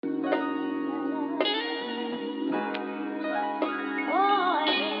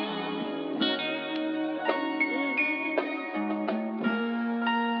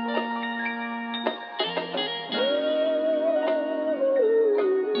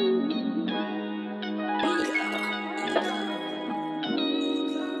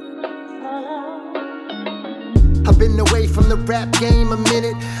from the rap game a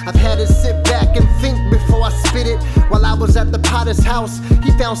minute. I've had to sit back and think before I spit it. While I was at the potter's house,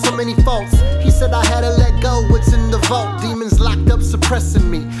 he found so many faults. He said I had to let go what's in the vault. Demons locked up suppressing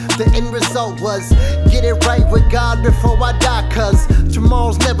me. The end result was get it right with God before I die, cause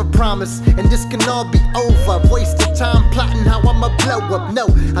tomorrow's never promised, and this can all be over. I've wasted time plotting how I'ma blow up. No,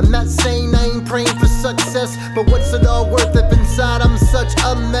 I'm not saying I ain't praying for success, but what's it all worth if inside I'm such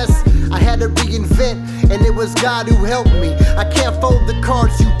a mess? I had to reinvent, and it was God who helped me. I can't fold the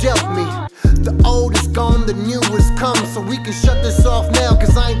cards you dealt me. The old is gone, the new is come, so we can shut this off now,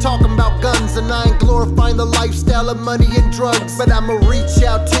 cause I ain't talking about guns, and I ain't glorifying the lifestyle of money and drugs, but I'ma reach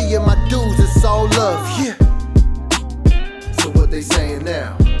out to you, my dudes, it's all love, yeah. So what they saying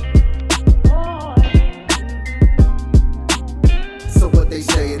now? So what they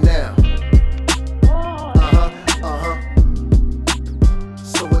saying now?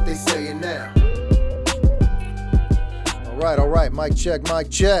 So what they saying now? All right, mic check.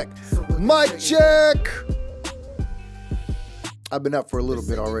 Mic check! I've been up for a little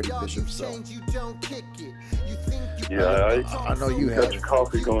bit already, Bishop, so. Yeah, I know you got haven't. your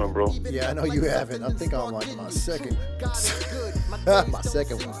coffee going, bro. Yeah, I know you haven't. I think I'm like my second my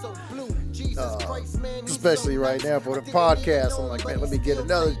second one. Especially right now for the podcast. I'm like, man, let me get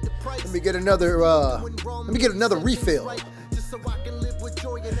another refill.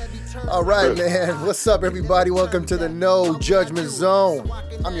 All right, man. What's up, everybody? Welcome to the No Judgment Zone.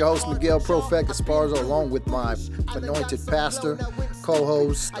 I'm your host, Miguel Profect Esparzo, along with my anointed pastor,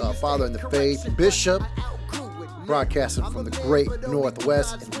 co-host, father in the faith, Bishop, broadcasting from the great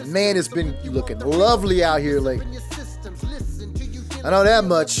Northwest. And man, it's been looking lovely out here lately. I know that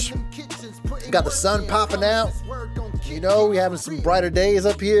much. Got the sun popping out. You know, we having some brighter days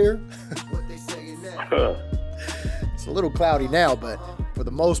up here. It's a little cloudy now, but for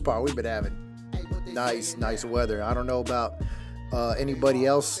the most part, we've been having nice weather. I don't know about anybody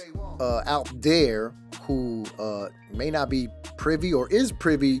else out there who may not be privy or is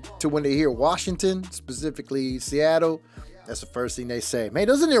privy to when they hear Washington, specifically Seattle. That's the first thing they say. Man,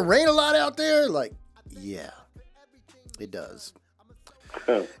 doesn't it rain a lot out there? Like, yeah, it does.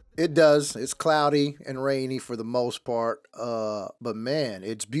 It does. It's cloudy and rainy for the most part. But man,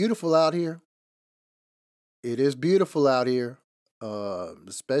 it's beautiful out here. It is beautiful out here.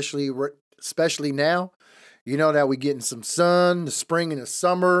 Especially now, you know that we're getting some sun, the spring and the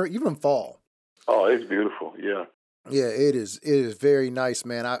summer, even fall. Oh, it's beautiful. Yeah. Yeah, it is. It is very nice,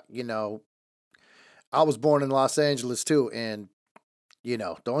 man. I was born in Los Angeles too, and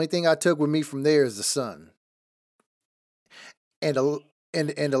the only thing I took with me from there is the sun and a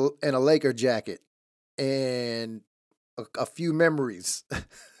Laker jacket and a few memories.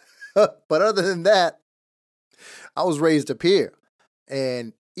 But other than that, I was raised up here.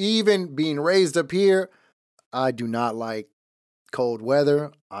 And even being raised up here, I do not like cold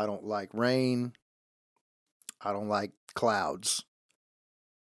weather. I don't like rain. I don't like clouds.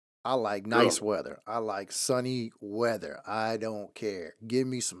 I like nice weather. I like sunny weather. I don't care. Give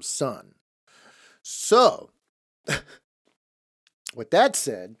me some sun. So, with that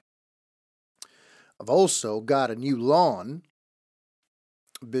said, I've also got a new lawn.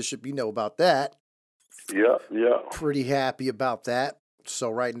 Bishop, you know about that. Yeah. Pretty happy about that.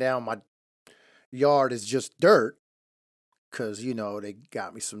 So right now my yard is just dirt because, they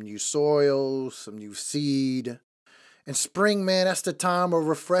got me some new soil, some new seed. And spring, man, that's the time of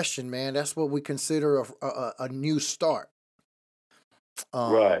refreshing, man. That's what we consider a new start.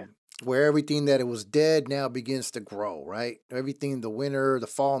 Right. Where everything that it was dead now begins to grow, right? Everything the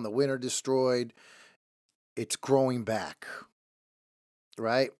fall and the winter destroyed, it's growing back,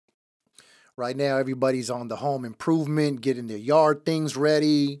 right? Right now, everybody's on the home improvement, getting their yard things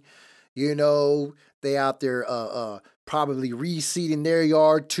ready. They out there probably reseeding their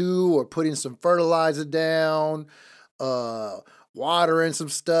yard too, or putting some fertilizer down, watering some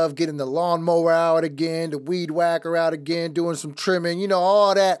stuff, getting the lawnmower out again, the weed whacker out again, doing some trimming,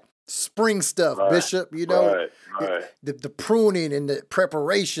 all that spring stuff, right. Bishop, Right. The pruning and the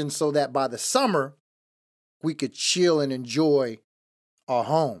preparation so that by the summer, we could chill and enjoy our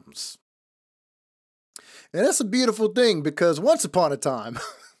homes. And that's a beautiful thing because once upon a time,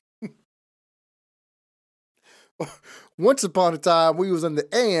 we was in the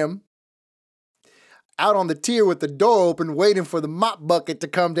AM out on the tier with the door open waiting for the mop bucket to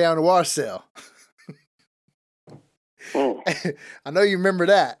come down to our cell. I know you remember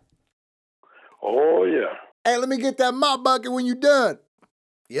that. Oh, yeah. Hey, let me get that mop bucket when you're done.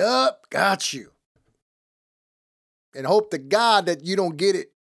 Yup, got you. And hope to God that you don't get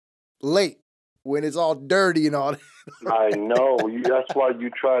it late. when it's all dirty and all that. I know. That's why you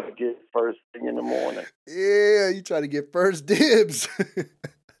try to get first thing in the morning. Yeah, you try to get first dibs.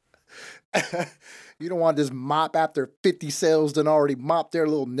 You don't want this mop after 50 cells done already mopped their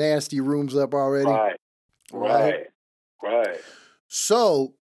little nasty rooms up already. Right.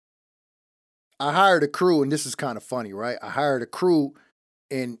 So I hired a crew, and this is kind of funny, right? I hired a crew,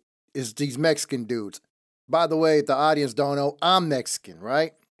 and it's these Mexican dudes. By the way, if the audience don't know, I'm Mexican,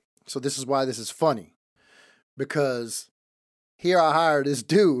 right? So this is why this is funny. Because here I hired this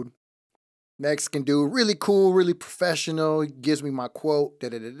dude, Mexican dude, really cool, really professional. He gives me my quote,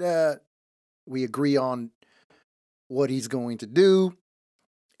 da-da-da-da. We agree on what he's going to do.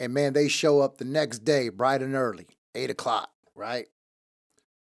 And man, they show up the next day, bright and early, 8 o'clock, right?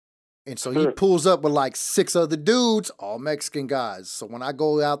 And so he pulls up with like 6 other dudes, all Mexican guys. So when I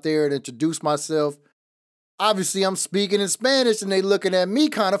go out there and introduce myself, obviously I'm speaking in Spanish and they looking at me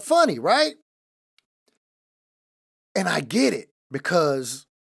kind of funny, right? And I get it because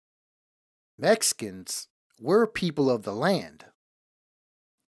Mexicans, we're people of the land.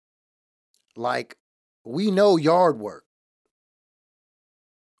 Like, we know yard work.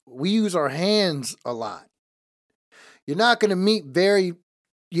 We use our hands a lot. You're not going to meet very,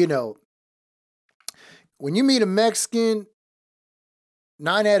 when you meet a Mexican,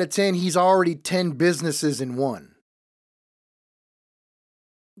 9 out of 10, he's already 10 businesses in one.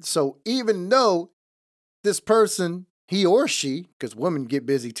 So even though this person, he or she, because women get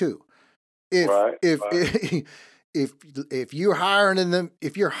busy too, if you're hiring them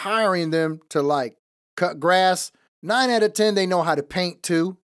to like cut grass, 9 out of 10 they know how to paint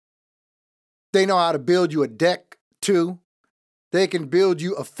too. They know how to build you a deck too. They can build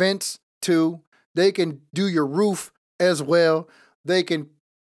you a fence too. They can do your roof as well. They can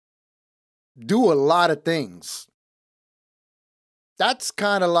do a lot of things. That's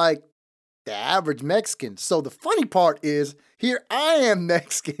kind of like the average Mexican. So the funny part is, here I am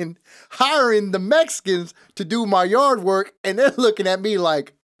Mexican, hiring the Mexicans to do my yard work, and they're looking at me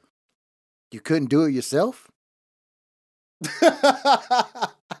like, you couldn't do it yourself?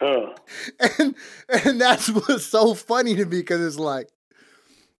 And that's what's so funny to me, because it's like,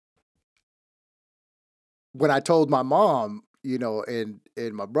 when I told my mom, and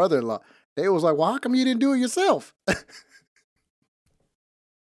my brother-in-law, they was like, well, how come you didn't do it yourself?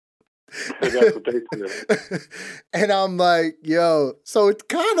 That's what they said. And I'm like, yo, so it's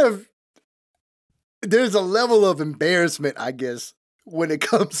kind of, there's a level of embarrassment, I guess, when it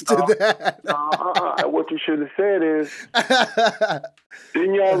comes to that. What you should have said is,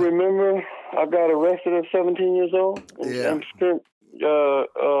 didn't y'all remember I got arrested at 17 years old and spent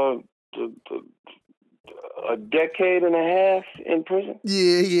a decade and a half in prison?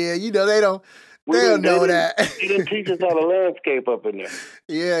 Yeah, they don't know that. They didn't teach us how to landscape up in there.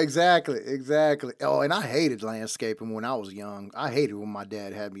 Yeah, exactly. Oh, and I hated landscaping when I was young. I hated when my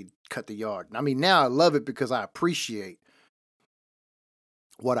dad had me cut the yard. I mean, now I love it because I appreciate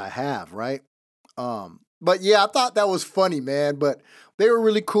what I have, right? But yeah, I thought that was funny, man. But they were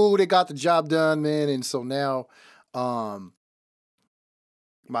really cool. They got the job done, man. And so now, my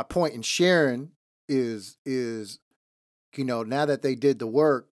point in sharing is now that they did the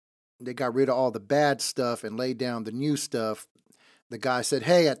work, they got rid of all the bad stuff and laid down the new stuff. The guy said,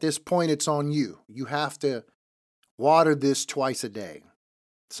 hey, at this point, it's on you. You have to water this twice a day,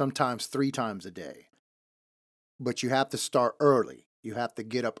 sometimes 3 times a day. But you have to start early. You have to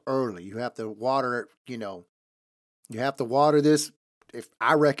get up early. You have to water it, you have to water this. If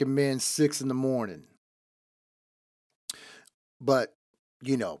I recommend 6 in the morning. But,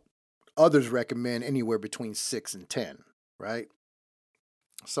 others recommend anywhere between 6 and 10, right?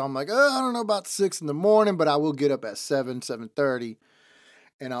 So I'm like, I don't know about 6 in the morning, but I will get up at 7:30,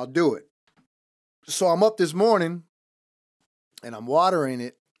 and I'll do it. So I'm up this morning, and I'm watering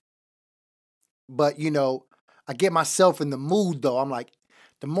it. But, I get myself in the mood, though. I'm like,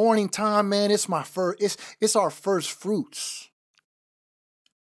 the morning time, man, it's our first fruits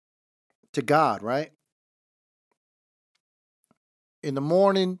to God, right? In the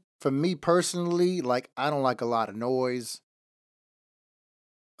morning, for me personally, like, I don't like a lot of noise.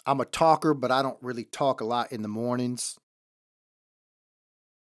 I'm a talker, but I don't really talk a lot in the mornings.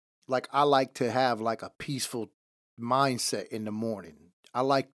 Like, I like to have like a peaceful mindset in the morning. I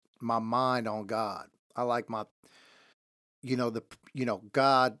like my mind on God. I like my,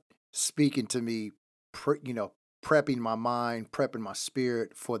 God speaking to me, prepping my mind, prepping my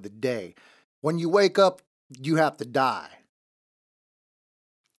spirit for the day. When you wake up, you have to die,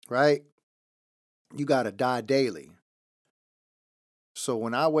 right? You got to die daily. So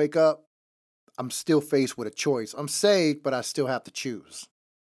when I wake up, I'm still faced with a choice. I'm saved, but I still have to choose.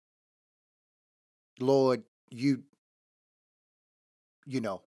 Lord, you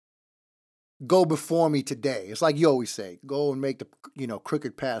know, go before me today. It's like you always say, go and make the,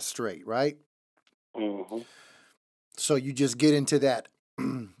 crooked path straight, right? Mm-hmm. So you just get into that,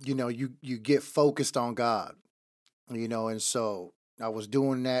 you get focused on God, and so I was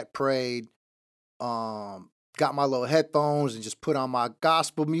doing that, prayed, got my little headphones and just put on my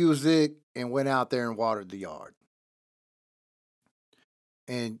gospel music and went out there and watered the yard.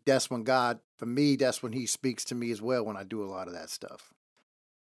 And that's when God, for me, that's when he speaks to me as well when I do a lot of that stuff.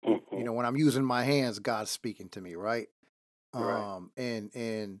 Mm-hmm. When I'm using my hands, God's speaking to me, right? Right.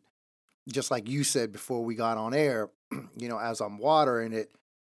 And just like you said before we got on air, as I'm watering it,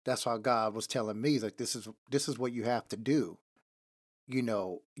 that's how God was telling me, like, this is what you have to do.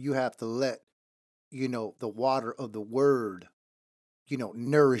 You have to let, the water of the word,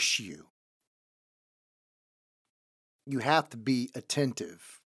 nourish you. You have to be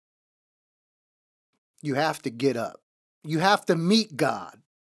attentive. You have to get up. You have to meet God.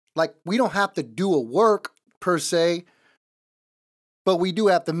 Like, we don't have to do a work per se, but we do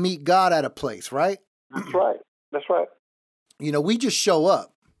have to meet God at a place, right? That's right. That's right. We just show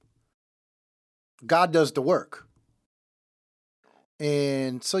up. God does the work.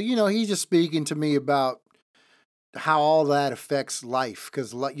 And so, he's just speaking to me about how all that affects life,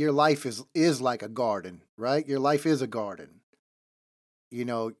 because your life is like a garden, right? Your life is a garden.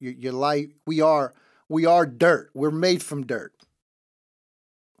 Your life, we are dirt. We're made from dirt.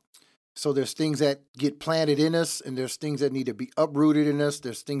 So there's things that get planted in us, and there's things that need to be uprooted in us.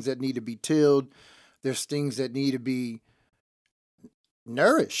 There's things that need to be tilled. There's things that need to be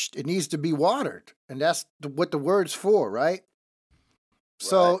nourished. It needs to be watered. And that's what the word's for, right?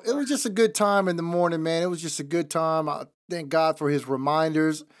 So it was just a good time in the morning, man. It was just a good time. I thank God for his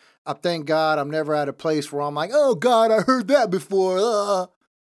reminders. I thank God I'm never at a place where I'm like, oh, God, I heard that before.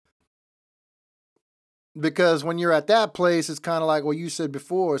 Because when you're at that place, it's kind of like what you said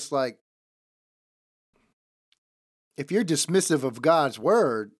before. It's like, if you're dismissive of God's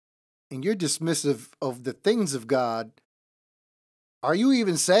word and you're dismissive of the things of God, are you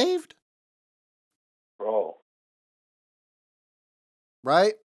even saved? Oh.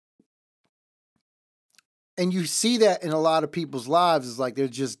 Right? And you see that in a lot of people's lives. It's like they're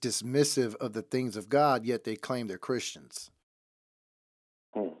just dismissive of the things of God, yet they claim they're Christians.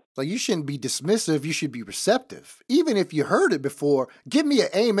 Like, you shouldn't be dismissive. You should be receptive. Even if you heard it before, give me an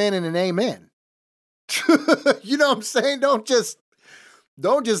amen and an amen. You know what I'm saying? Don't just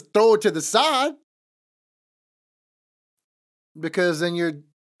throw it to the side, because then you're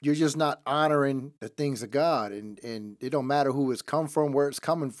just not honoring the things of God. And it don't matter who it's come from, where it's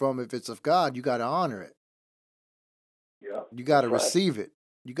coming from. If it's of God, you got to honor it. Yeah. You got to receive it.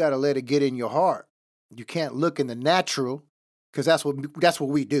 You got to let it get in your heart. You can't look in the natural, because that's what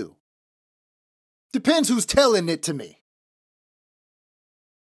we do. Depends who's telling it to me.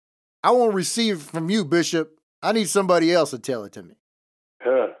 I won't receive it from you, Bishop. I need somebody else to tell it to me.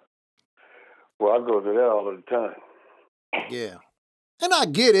 Huh. Well, I go to that all the time. Yeah. And I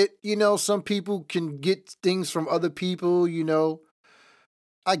get it. Some people can get things from other people,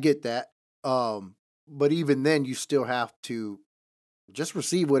 I get that. But even then, you still have to just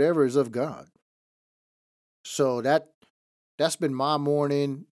receive whatever is of God. So that's been my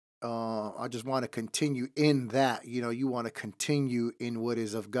morning. I just want to continue in that. You want to continue in what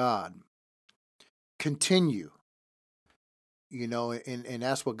is of God. Continue. And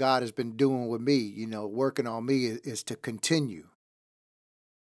that's what God has been doing with me, working on me is to continue.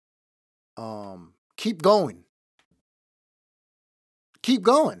 Keep going. Keep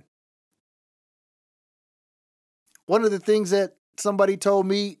going. One of the things that somebody told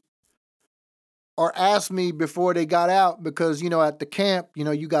me or asked me before they got out, because, at the camp,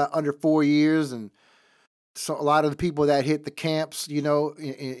 you got under 4 years, and so a lot of the people that hit the camps,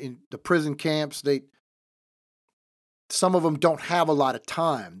 in the prison camps, some of them don't have a lot of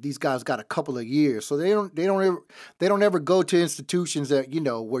time. These guys got a couple of years, so they don't ever go to institutions that,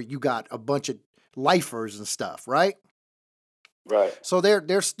 where you got a bunch of lifers and stuff, right? Right. So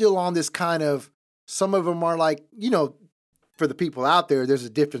they're still on this kind of, some of them are like, for the people out there, there's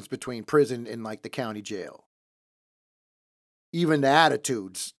a difference between prison and like the county jail. Even the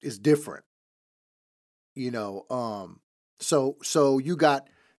attitudes is different. So you got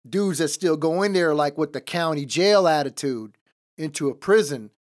dudes that still go in there like with the county jail attitude into a prison.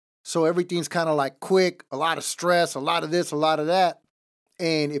 So everything's kind of like quick, a lot of stress, a lot of this, a lot of that.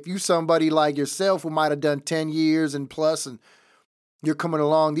 And if you somebody like yourself who might have done 10 years and plus, and you're coming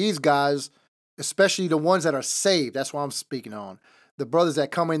along, these guys, especially the ones that are saved, that's what I'm speaking on. The brothers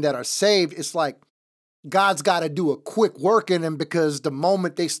that come in that are saved, it's like God's got to do a quick work in them, because the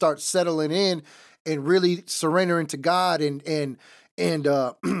moment they start settling in and really surrendering to God and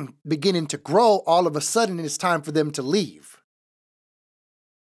beginning to grow, all of a sudden it's time for them to leave.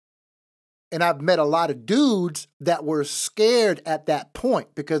 And I've met a lot of dudes that were scared at that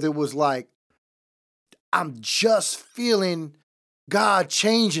point because it was like, I'm just feeling God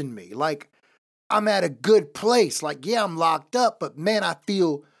changing me. Like, I'm at a good place. Like, yeah, I'm locked up, but man, I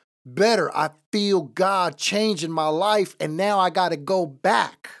feel better. I feel God changing my life, and now I got to go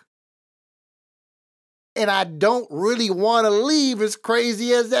back. And I don't really want to leave, as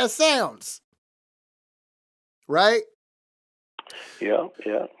crazy as that sounds. Right? Yeah.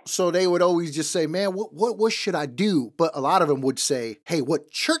 So they would always just say, man, what should I do? But a lot of them would say, hey,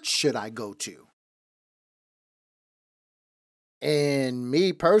 what church should I go to? And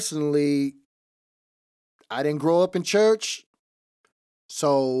me personally, I didn't grow up in church,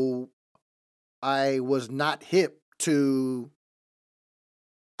 so I was not hip to,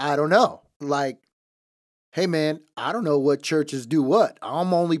 I don't know, like, hey man, I don't know what churches do what.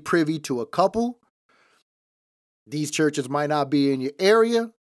 I'm only privy to a couple. These churches might not be in your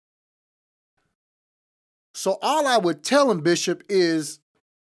area. So all I would tell him, Bishop, is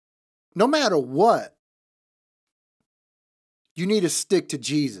no matter what, you need to stick to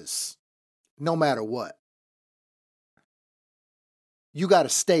Jesus. No matter what. You got to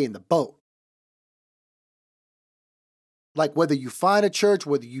stay in the boat. Like whether you find a church,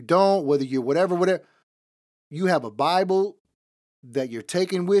 whether you don't, whether you're whatever, you have a Bible that you're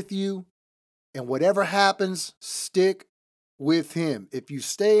taking with you, and whatever happens, stick with him. If you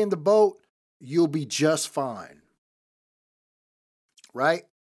stay in the boat, you'll be just fine. Right?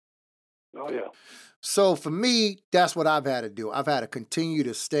 Oh, yeah. So for me, that's what I've had to do. I've had to continue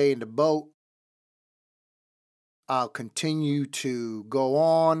to stay in the boat. I'll continue to go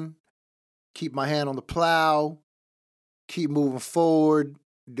on, keep my hand on the plow, keep moving forward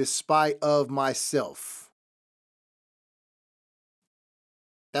despite of myself.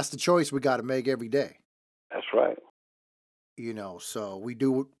 That's the choice we got to make every day. That's right. You know, so we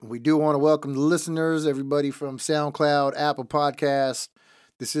do want to welcome the listeners, everybody from SoundCloud, Apple Podcasts.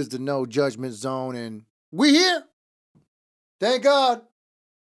 This is the No Judgment Zone, and we here. Thank God.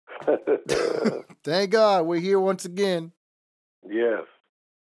 Thank God we're here once again. Yes.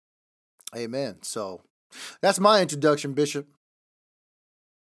 Amen. So that's my introduction, Bishop.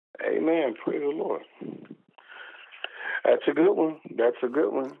 Amen. Praise the Lord. That's a good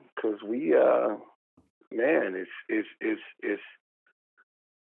one. Because we, man, it's.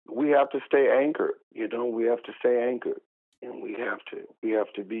 We have to stay anchored. You know, we have to stay anchored, and we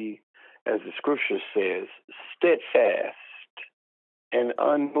have to be, as the Scripture says, steadfast and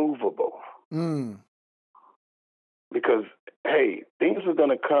unmovable. Because hey, things are going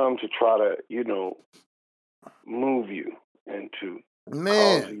to come to try to, you know, move you and to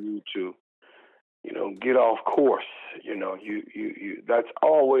cause you to, you know, get off course. You know, you that's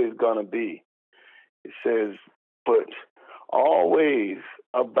always going to be. It says, but always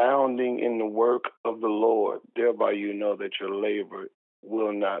abounding in the work of the Lord, thereby you know that your labor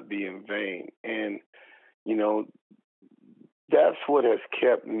will not be in vain. And, you know, that's what has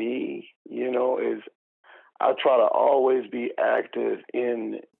kept me, you know, is I try to always be active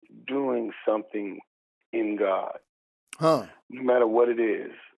in doing something in God. No matter what it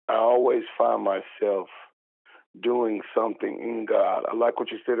is, I always find myself doing something in God. I like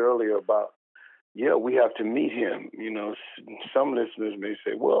what you said earlier about, yeah, we have to meet him. You know, some listeners may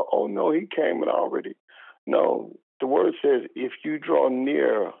say, well, oh no, he came and already. No, the word says, if you draw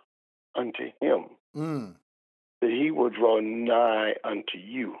near unto him, that he will draw nigh unto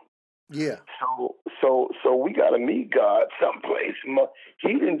you. Yeah. So we got to meet God someplace.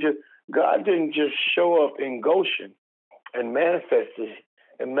 God didn't just show up in Goshen and manifest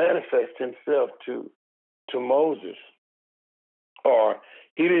himself to Moses, or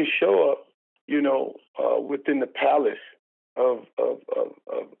he didn't show up, you know, within the palace of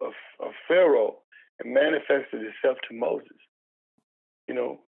Pharaoh and manifested himself to Moses. You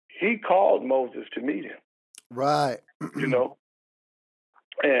know, he called Moses to meet him. Right. You know,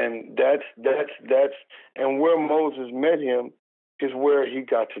 and that's and where Moses met him is where he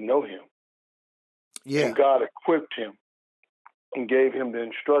got to know him. Yeah. And God equipped him and gave him the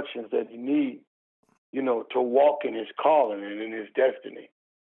instructions that he needed, you know, to walk in his calling and in his destiny.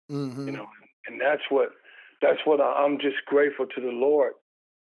 You know, and that's what I'm just grateful to the Lord,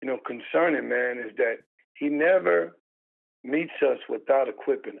 you know, concerning, man, is that he never meets us without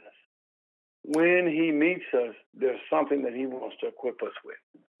equipping us. When he meets us, there's something that he wants to equip us with.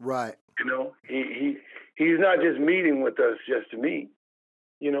 Right. You know, he's not just meeting with us just to meet.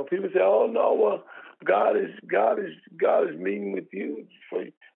 You know, people say, "Oh no, well, God is meeting with you for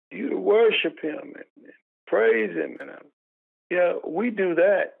you to worship him and praise him. And we do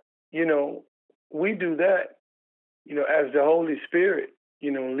that. We do that. As the Holy Spirit,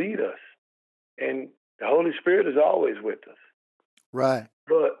 lead us, and the Holy Spirit is always with us. Right.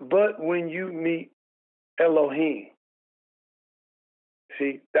 But when you meet Elohim,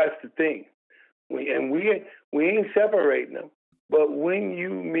 see, that's the thing. We ain't separating them. But when you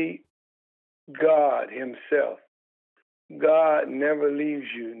meet God himself, God never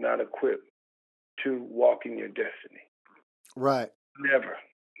leaves you not equipped to walk in your destiny. Right.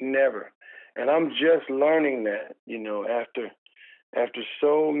 Never. And I'm just learning that, after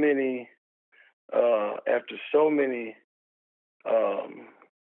so many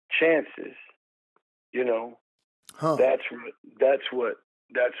chances,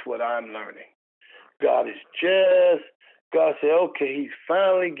 that's what I'm learning. God said, okay, he's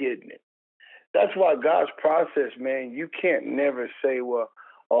finally getting it. That's why God's process, man, you can't never say,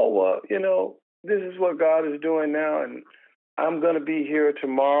 this is what God is doing now, and I'm going to be here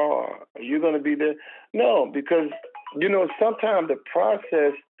tomorrow, or you're going to be there. No, because, sometimes the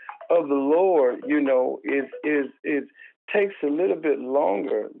process of the Lord, is takes a little bit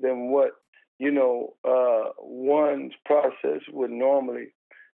longer than what, one's process would normally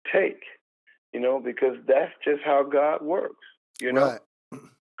take, because that's just how God works, Right.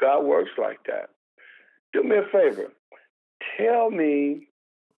 God works like that. Do me a favor. Tell me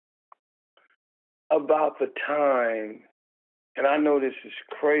about the time, and I know this is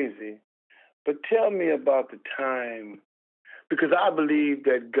crazy, but tell me about the time, because I believe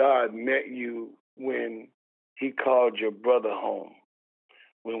that God met you when he called your brother home,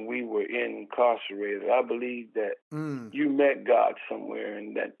 when we were incarcerated. I believe that you met God somewhere,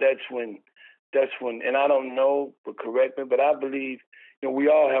 and that's when, and I don't know, but correct me, but I believe, we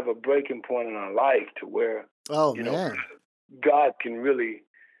all have a breaking point in our life to where, God can really,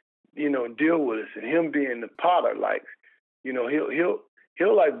 deal with us, and him being the potter, like,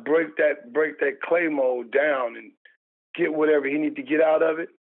 he'll like break that clay mold down and get whatever he needs to get out of it,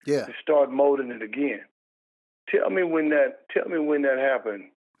 and start molding it again. Tell me when that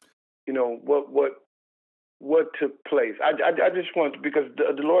happened. What took place. I just want to, because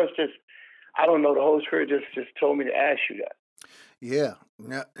the Lord's just, I don't know, the Holy Spirit just told me to ask you that. Yeah,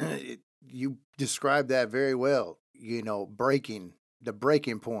 now, you described that very well. The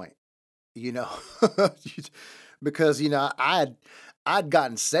breaking point. Because I'd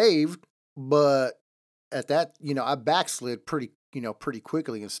gotten saved, but at that, I backslid pretty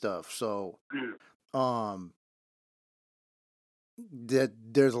quickly and stuff. So,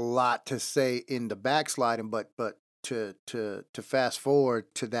 there's a lot to say in the backsliding, but to fast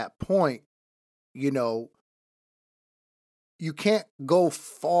forward to that point, you can't go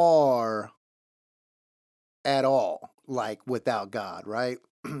far at all, like, without God, right?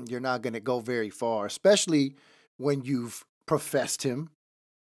 You're not going to go very far, especially when you've professed him,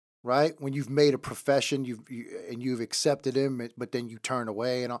 right? When you've made a profession, you've accepted him, but then you turn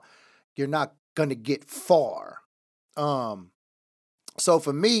away and all, you're not going to get far. So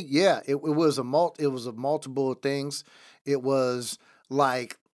for me, it was a multiple things. It was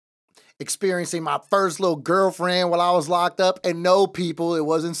like experiencing my first little girlfriend while I was locked up, and no, people, it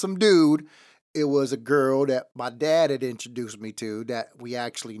wasn't some dude. It was a girl that my dad had introduced me to that we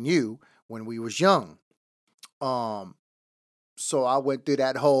actually knew when we was young. So I went through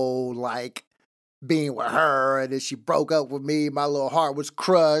that whole, like, being with her, and then she broke up with me. My little heart was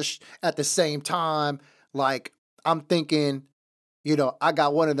crushed. At the same time, like, I'm thinking, I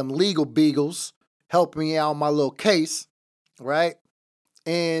got one of them legal beagles helping me out on my little case, right?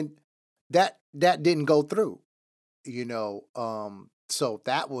 And that didn't go through, so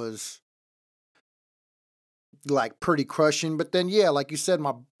that was like pretty crushing. But then, like you said,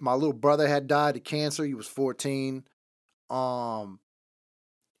 my little brother had died of cancer. He was 14. And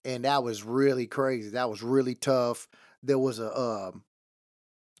that was really crazy. That was really tough. There was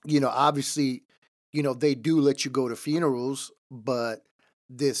obviously, they do let you go to funerals, but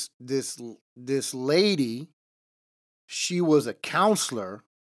this lady, she was a counselor.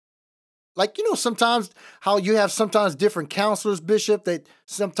 Like, sometimes how you have sometimes different counselors, Bishop, that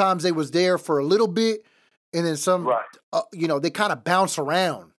sometimes they was there for a little bit, and then some, they kind of bounce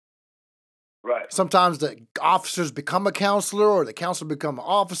around. Right. Sometimes the officers become a counselor, or the counselor become an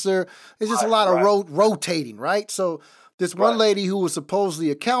officer. It's just a lot of rotating, right? So this one lady who was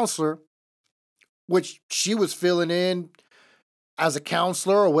supposedly a counselor, which she was filling in as a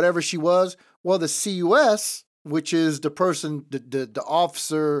counselor or whatever she was, well, the CUS, which is the person, the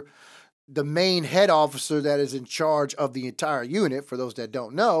officer, the main head officer that is in charge of the entire unit, for those that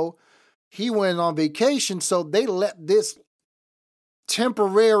don't know, he went on vacation, so they let this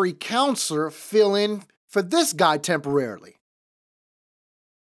temporary counselor fill in for this guy temporarily.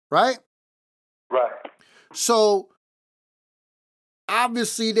 Right? Right. So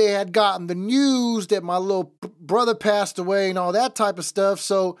obviously they had gotten the news that my little brother passed away and all that type of stuff.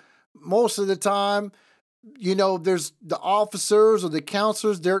 So most of the time, you know, there's the officers or the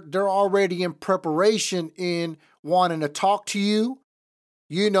counselors, they're already in preparation in wanting to talk to you,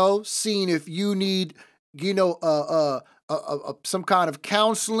 you know, seeing if you need, you know, some kind of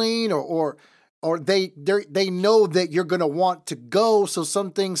counseling or they know that you're going to want to go. So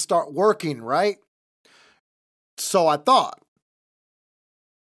some things start working, right? So I thought.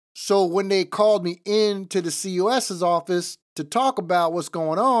 So when they called me into the COS's office to talk about what's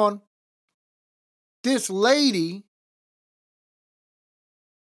going on, this lady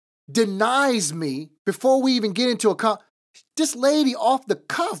denies me before we even get into a this lady off the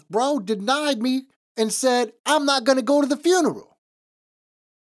cuff, bro, denied me and said, I'm not going to go to the funeral.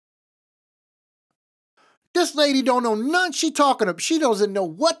 This lady don't know none she talking about. She doesn't know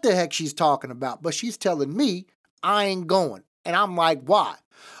what the heck she's talking about, but she's telling me I ain't going. And I'm like, why?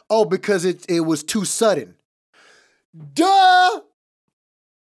 Oh, because it was too sudden. Duh!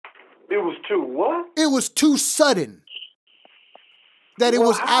 It was too what? It was too sudden. That it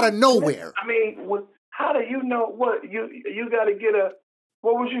was out of nowhere. I mean, how do you know what? You got to get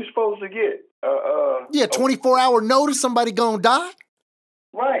what was you supposed to get? Yeah, 24-hour notice somebody gonna die?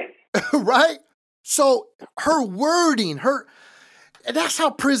 Right. Right? So her wording, and that's how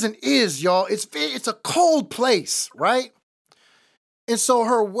prison is, y'all. It's a cold place, right? And so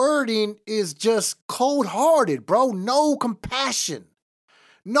her wording is just cold-hearted, bro. No compassion.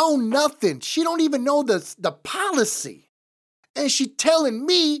 No nothing. She don't even know the policy. And she telling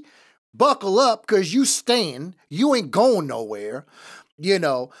me, buckle up, because you staying. You ain't going nowhere. You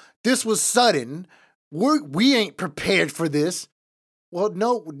know, this was sudden. We ain't prepared for this. Well,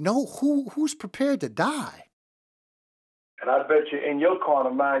 no, who's prepared to die? And I bet you in your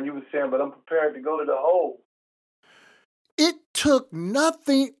corner mind, you were saying, but I'm prepared to go to the hole. It took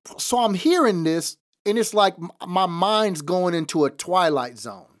nothing. So I'm hearing this, and it's like my mind's going into a twilight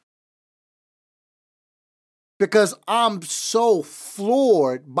zone. Because I'm so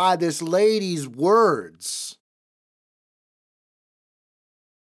floored by this lady's words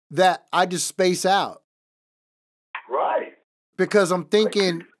that I just space out. Right. Because I'm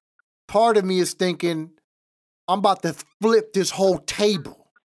thinking, part of me is thinking, I'm about to flip this whole table.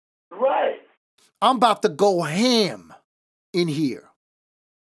 Right. I'm about to go ham in here.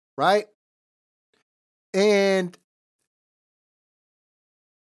 Right? And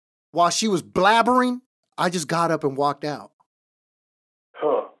while she was blabbering, I just got up and walked out.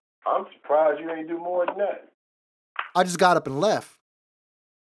 Huh. I'm surprised you ain't do more than that. I just got up and left.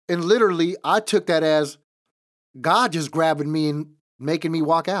 And literally, I took that as God just grabbing me and making me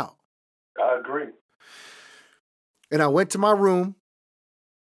walk out. I agree. And I went to my room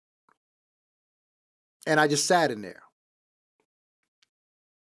and I just sat in there.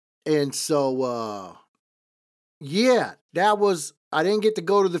 And so, yeah, I didn't get to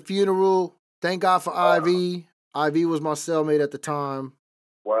go to the funeral. Thank God for Ivy. Ivy was my cellmate at the time.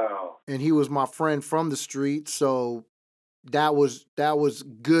 Wow. And he was my friend from the street. So that was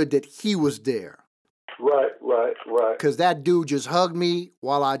good that he was there. Right. Because that dude just hugged me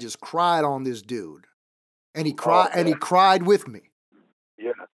while I just cried on this dude. And he cried with me.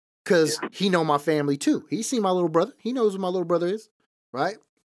 Yeah. Because he know my family too. He seen my little brother. He knows who my little brother is. Right?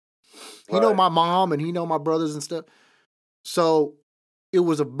 He know my mom and he know my brothers and stuff. So it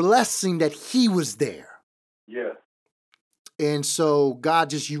was a blessing that he was there. Yeah. And so God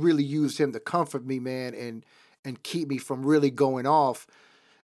just really used him to comfort me, man, and keep me from really going off.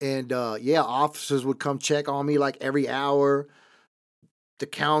 And officers would come check on me like every hour. The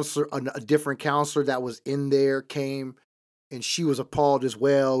counselor, a different counselor that was in there came, and she was appalled as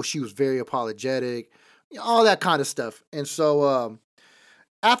well. She was very apologetic, all that kind of stuff. And so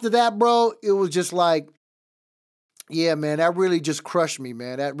after that, bro, it was just like, yeah, man, that really just crushed me,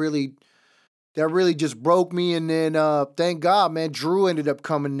 man. That really just broke me. And then thank God, man, Drew ended up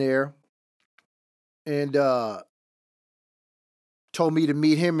coming there and told me to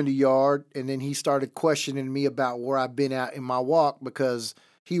meet him in the yard. And then he started questioning me about where I've been at in my walk because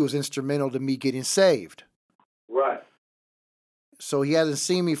he was instrumental to me getting saved. Right. So he hasn't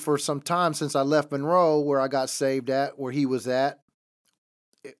seen me for some time since I left Monroe, where I got saved at, where he was at,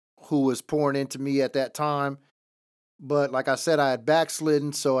 who was pouring into me at that time. But like I said, I had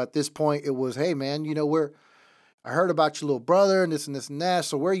backslidden. So at this point, it was, hey, man, I heard about your little brother and this and this and that.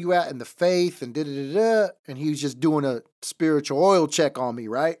 So where you at in the faith and da-da-da-da? And he was just doing a spiritual oil check on me,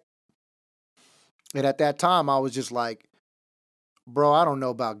 right? And at that time, I was just like, bro, I don't know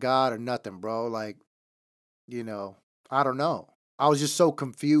about God or nothing, bro. Like, I don't know. I was just so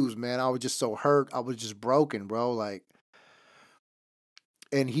confused, man. I was just so hurt. I was just broken, bro. Like,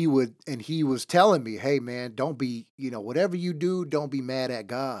 and he was telling me, hey, man, don't be, whatever you do, don't be mad at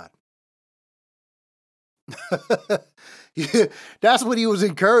God. Yeah, that's what he was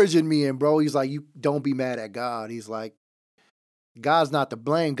encouraging me in, bro. He's like, you don't be mad at God. He's like, God's not to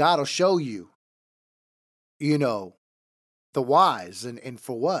blame. God will show you, the whys and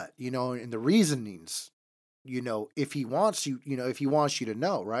for what, and the reasonings, if he wants you, if he wants you to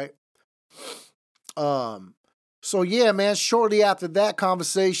know, right? So yeah, man, shortly after that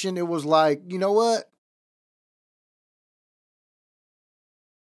conversation, it was like, you know what?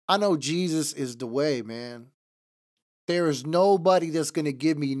 I know Jesus is the way, man. There is nobody that's going to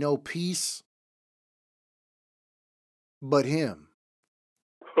give me no peace but him.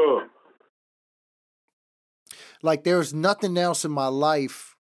 Huh. Like, there's nothing else in my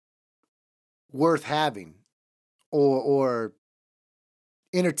life worth having or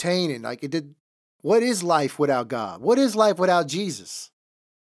entertaining. Like, what is life without God? What is life without Jesus?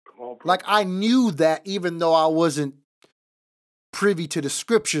 Come on, bro. Like, I knew that even though I wasn't privy to the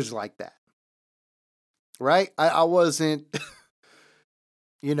scriptures like that. Right? I wasn't,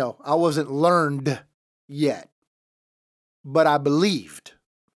 I wasn't learned yet. But I believed.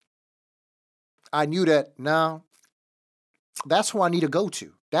 I knew that now that's who I need to go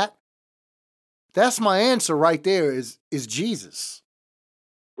to. That's my answer right there is Jesus.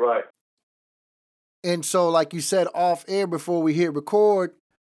 Right. And so, like you said off air before we hit record,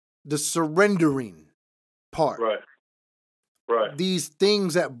 the surrendering part. Right. Right. These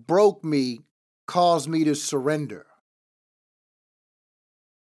things that broke me caused me to surrender.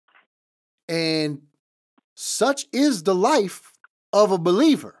 And such is the life of a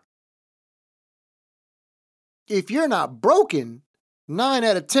believer. If you're not broken, 9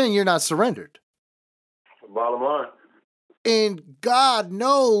 out of 10, you're not surrendered. Bottom line. And God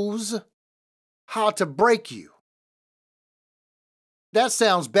knows how to break you. That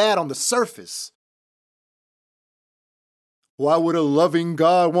sounds bad on the surface. Why would a loving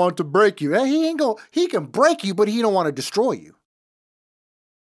God want to break you? He can break you, but he don't want to destroy you.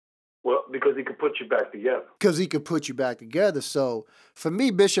 Well, because he could put you back together. Because he could put you back together. So for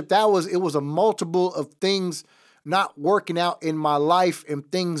me, Bishop, it was a multiple of things not working out in my life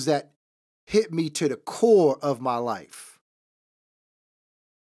and things that hit me to the core of my life.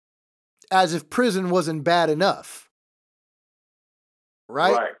 As if prison wasn't bad enough.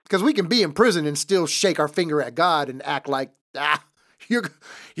 Right? Because we can be in prison and still shake our finger at God and act like,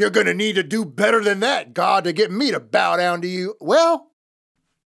 you're going to need to do better than that, God, to get me to bow down to you. Well,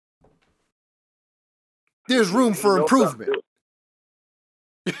 there's room for improvement.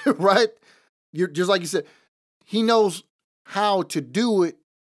 Right? You're just like you said, he knows how to do it.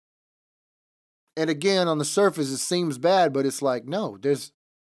 And again, on the surface, it seems bad, but it's like, no, there's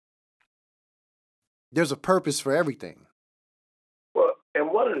a purpose for everything. Well,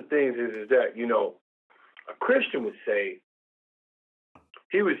 and one of the things is that, a Christian would say,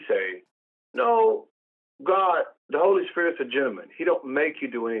 no, God, the Holy Spirit's a gentleman. He don't make you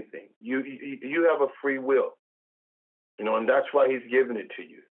do anything. You have a free will, and that's why he's giving it to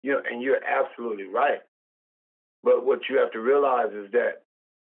you. And you're absolutely right. But what you have to realize is that,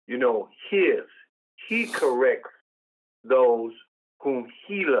 he corrects those whom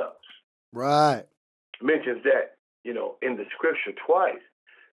he loves. Right. Mentions that, in the scripture twice,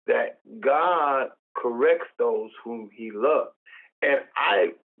 that God corrects those whom he loves. And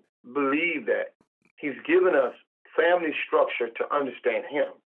I believe that he's given us family structure to understand him.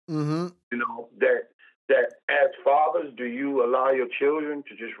 Mm-hmm. That as fathers, do you allow your children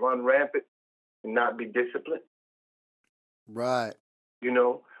to just run rampant and not be disciplined? Right.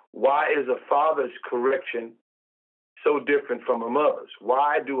 Why is a father's correction so different from a mother's?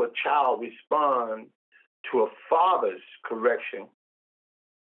 Why do a child respond to a father's correction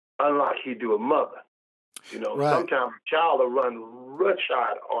unlike he do a mother? Right. Sometimes a child will run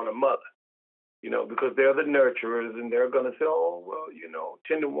roughshod on a mother, because they're the nurturers and they're going to say, oh, well,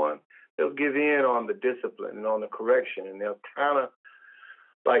 10 to 1, they'll give in on the discipline and on the correction, and they'll kind of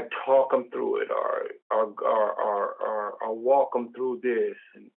like talk them through it or walk them through this,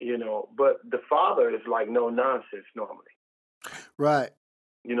 and, but the father is like no nonsense normally. Right.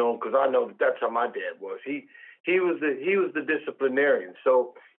 Because I know that's how my dad was. He was the disciplinarian.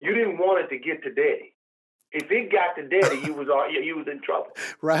 So you didn't want it to get to daddy. If it got to daddy, you was in trouble.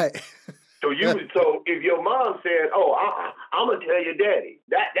 Right. So if your mom said, "Oh, I'm gonna tell your daddy,"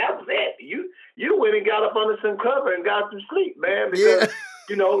 that was it. You went and got up under some cover and got some sleep, man, because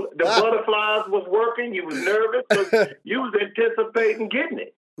The butterflies was working. You was nervous because you was anticipating getting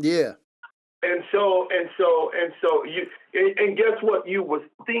it. Yeah. And so you, and guess what? You was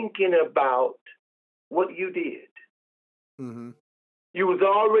thinking about what you did. Mm-hmm. You was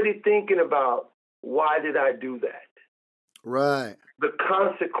already thinking about, why did I do that? Right. The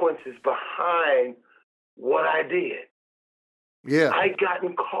consequences behind what I did. Yeah. I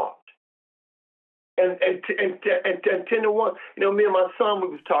gotten caught. And 10 to 1, me and my son, we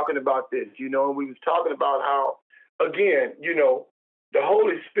was talking about this, and we was talking about how, again, the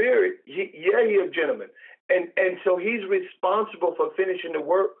Holy Spirit, he's a gentleman. And so he's responsible for finishing the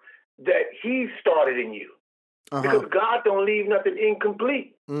work that he started in you. Uh-huh. Because God don't leave nothing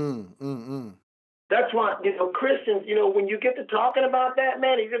incomplete. That's why, Christians, when you get to talking about that,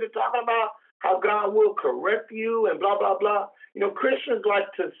 man, you get to talking about how God will correct you and blah, blah, blah. Christians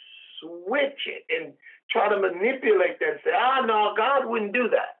like to switch it and try to manipulate that and say, no, God wouldn't do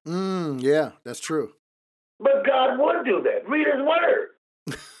that. Yeah, that's true. But God would do that. Read his word.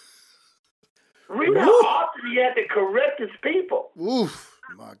 Read how often he had to correct his people. Oof,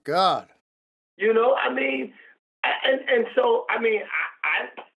 my God.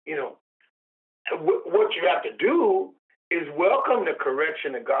 What you have to do is welcome the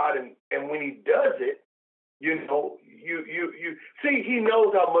correction of God, and when he does it, you see, he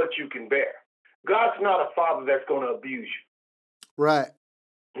knows how much you can bear. God's not a father that's going to abuse you. Right.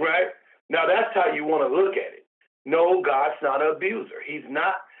 Right? Now, that's how you want to look at it. No, God's not an abuser. He's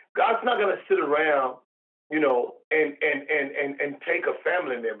not. God's not going to sit around, and take a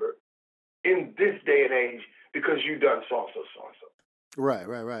family member in this day and age because you done so-and-so, so-and-so. Right.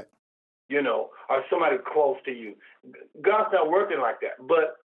 Or somebody close to you. God's not working like that.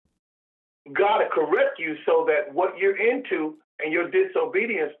 But God will correct you so that what you're into and your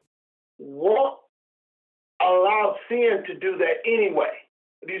disobedience won't allow sin to do that anyway.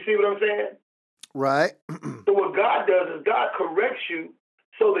 Do you see what I'm saying? Right. So what God does is God corrects you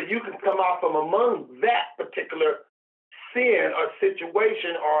so that you can come out from among that particular sin or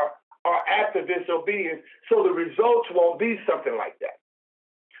situation or act of disobedience, so the results won't be something like that.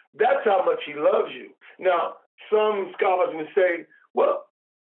 That's how much he loves you. Now, some scholars would say, well,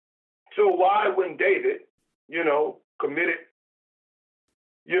 so why when David, committed,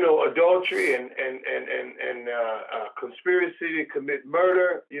 adultery and conspiracy to commit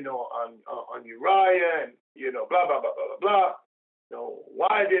murder, on Uriah and, blah, blah, blah, blah, blah, blah.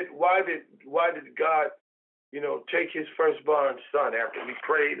 Why did God, take his firstborn son after he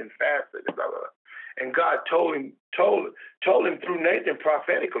prayed and fasted and blah, blah, blah. And God told him through Nathan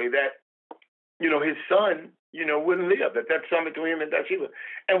prophetically that, his son, wouldn't live, that's something between him and Bathsheba.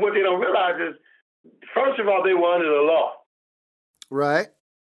 And what they don't realize is, first of all, they were under the law. Right.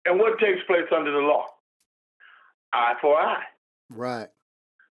 And what takes place under the law? Eye for eye. Right.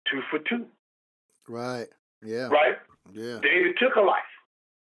 Tooth for tooth. Right. Yeah. Right? Yeah. David took a life.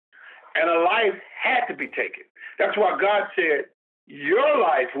 And a life had to be taken. That's why God said, your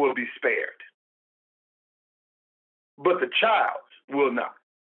life will be spared, but the child's will not.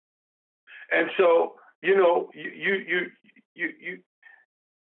 And so, you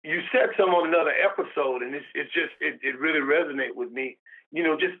said some on another episode, and it really resonated with me.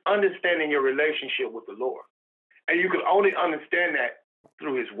 Just understanding your relationship with the Lord, and you can only understand that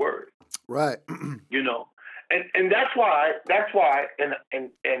through His Word. Right. And that's why,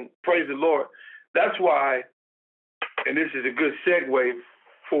 and praise the Lord. That's why, and this is a good segue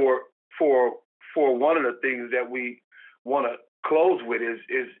for one of the things that we want to close with is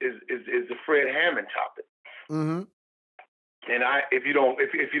the Fred Hammond topic. Mm-hmm. And if you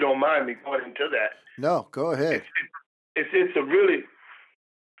don't mind me going into that. No, go ahead. It's a really,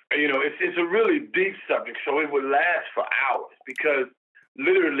 it's a really deep subject, so it would last for hours, because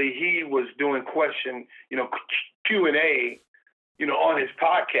literally he was doing question, Q&A, on his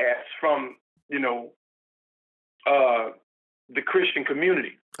podcast from, the Christian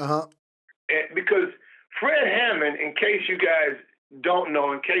community. Uh-huh. And because Fred Hammond, in case you guys don't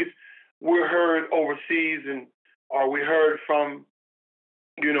know, in case we're heard overseas or we heard from,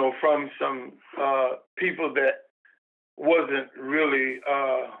 from some people that wasn't really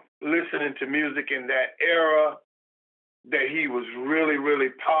listening to music in that era, that he was really, really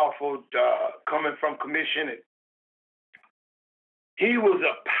powerful, coming from commission. And he's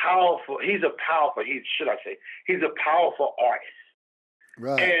a powerful artist.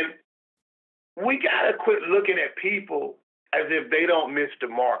 Right. And we got to quit looking at people as if they don't miss the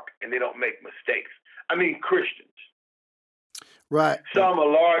mark and they don't make mistakes. I mean, Christians. Right. Some are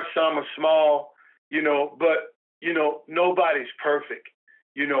large, some are small, but, nobody's perfect.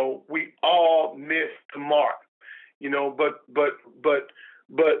 We all miss the mark, but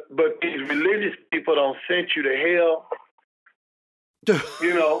but these religious people don't send you to hell.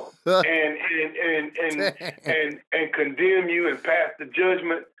 You know, and condemn you and pass the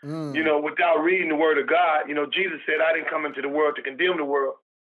judgment, you know, without reading the word of God. You know, Jesus said, I didn't come into the world to condemn the world,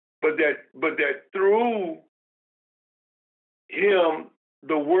 but that through him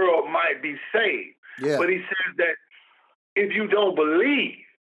the world might be saved. Yeah. But he says that if you don't believe,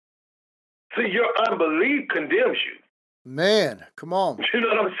 see, your unbelief condemns you. Man, come on. You know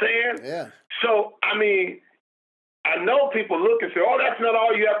what I'm saying? Yeah. So, I mean, I know people look and say, oh, that's not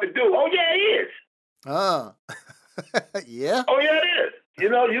all you have to do. Oh, yeah, it is. Yeah. Oh, yeah, it is. You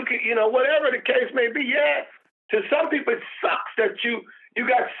know, you can, you know, whatever the case may be, yeah. To some people, it sucks that you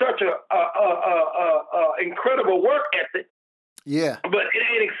got such a incredible work ethic. Yeah. But it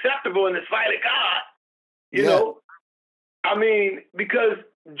ain't acceptable in the sight of God. You know, I mean, because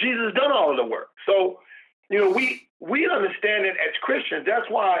Jesus done all of the work. So, you know, we understand it as Christians. That's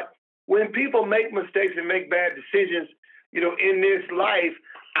why when people make mistakes and make bad decisions, you know, in this life,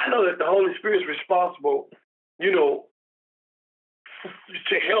 I know that the Holy Spirit is responsible, you know,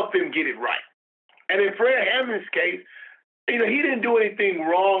 to help them get it right. And in Fred Hammond's case, you know, he didn't do anything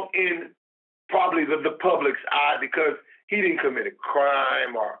wrong in probably the public's eye because he didn't commit a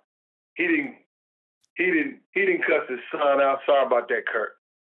crime or he didn't cuss his son out. Sorry about that, Kurt.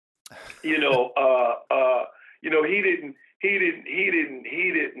 You know, you know, he didn't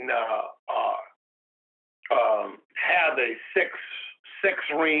have a sex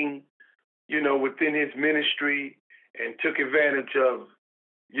ring, you know, within his ministry and took advantage of,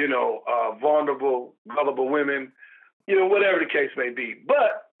 you know, vulnerable, gullible women, you know, whatever the case may be.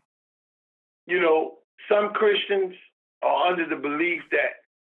 But, you know, some Christians are under the belief that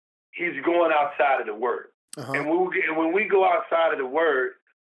he's going outside of the word. And when we go outside of the word,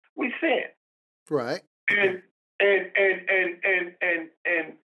 we sin. Right.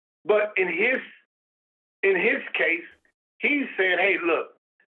 But in his case, he's saying, hey, look,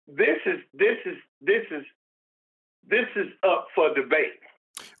 this is up for debate.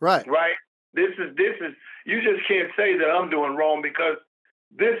 Right. Right? This is you just can't say that I'm doing wrong because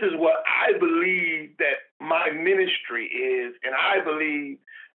this is what I believe that my ministry is, and I believe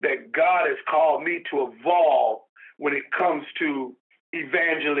that God has called me to evolve when it comes to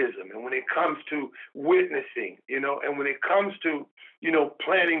evangelism and when it comes to witnessing, you know, and when it comes to, you know,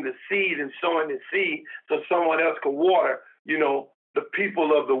 planting the seed and sowing the seed so someone else can water, you know, the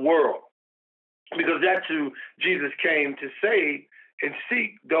people of the world. Because that's who Jesus came to save and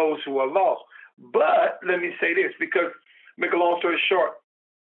seek those who are lost. But let me say this, because make a long story short,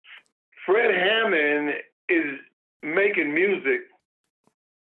 Fred Hammond is making music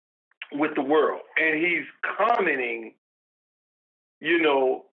with the world, and he's commenting, you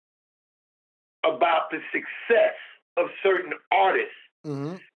know, about the success of certain artists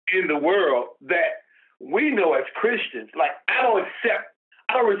in the world that we know as Christians. Like, I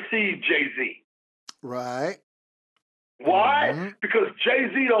don't receive Jay-Z. Right. Why? Because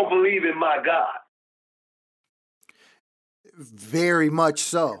Jay-Z don't believe in my God. Very much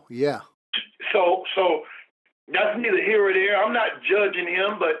so, yeah. So that's neither here or there. I'm not judging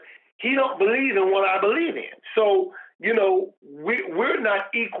him, but he don't believe in what I believe in. So, you know, we're not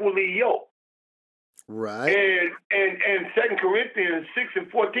equally yoked. Right. And 2 Corinthians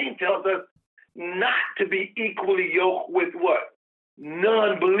 6:14 tells us not to be equally yoked with what?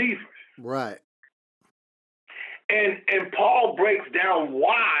 Non-believers. Right. And Paul breaks down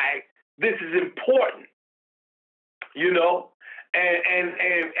why this is important, you know,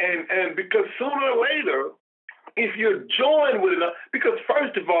 and because sooner or later, if you're joined with enough, because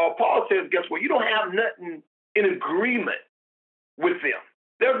first of all, Paul says, guess what? You don't have nothing in agreement with them.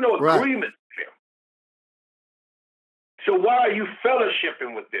 There's no agreement with them. So why are you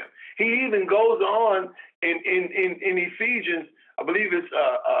fellowshipping with them? He even goes on in Ephesians, I believe it's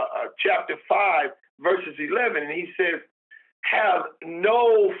chapter 5, verses 11, and he says, have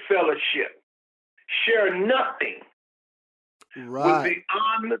no fellowship, share nothing with the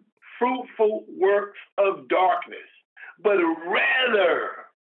unfruitful works of darkness, but rather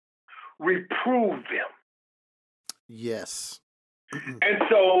reprove them. Yes. And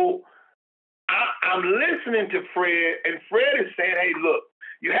so I'm listening to Fred, and Fred is saying, hey, look,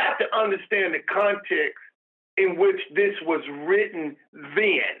 you have to understand the context in which this was written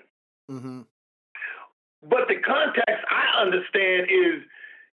then. But the context I understand is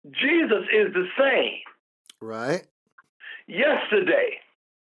Jesus is the same. Right. Yesterday,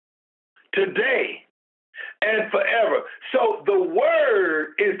 today, and forever. So the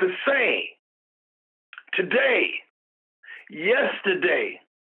word is the same. Today, yesterday,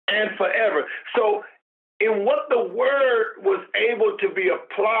 and forever. So in what the word was able to be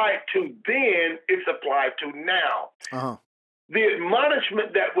applied to then, it's applied to now. Uh-huh. The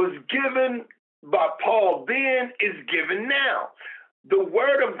admonishment that was given by Paul then is given now. The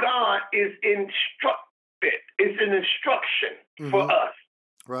word of God is instructed. It's an instruction for us.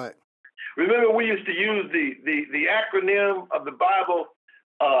 Right. Remember, we used to use the acronym of the Bible,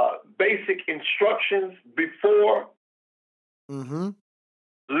 basic instructions before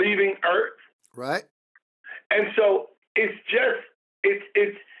leaving earth. Right. And so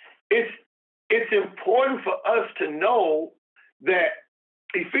it's important for us to know that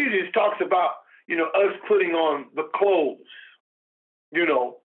Ephesians talks about, us putting on the clothes,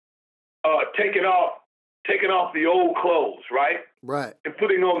 taking off the old clothes, right? Right. And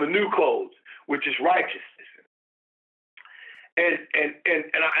putting on the new clothes, which is righteousness. And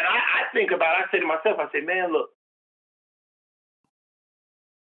I think about it, I say to myself, man, look,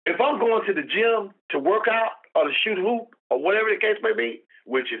 if I'm going to the gym to work out or to shoot hoop or whatever the case may be,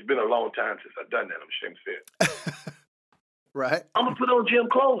 which has been a long time since I've done that, I'm ashamed to say. Right. I'm going to put on gym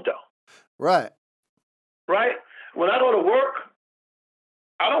clothes, though. Right. Right? When I go to work,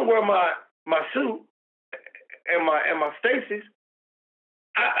 I don't wear my suit and my Stacy's.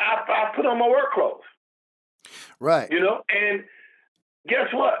 I put on my work clothes. Right. And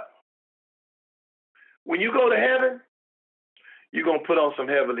guess what? When you go to heaven, you're going to put on some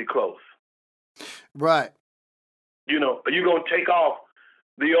heavenly clothes. Right. You're going to take off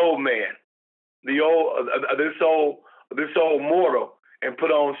the old man, this old mortal, and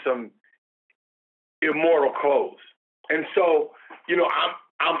put on some immortal clothes. And so,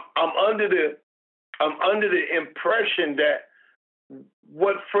 I'm under the impression that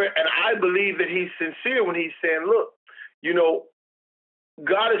what Fred, and I believe that he's sincere when he's saying, look,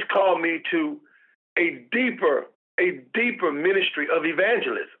 God has called me to a deeper ministry of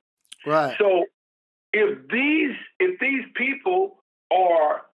evangelism. Right. So if these people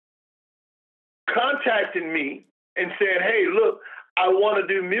are contacting me and saying, hey, look, I want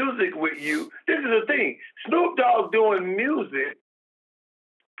to do music with you. This is the thing. Snoop Dogg doing music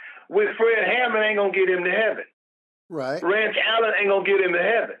with Fred Hammond ain't going to get him to heaven. Right. Rance Allen ain't going to get him to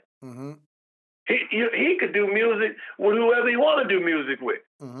heaven. Mm-hmm. He could do music with whoever he want to do music with.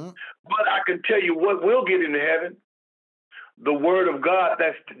 Mm-hmm. But I can tell you what will get him to heaven. The word of God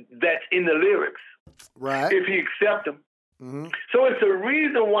that's in the lyrics. Right. If he accepts them. Mm-hmm. So it's a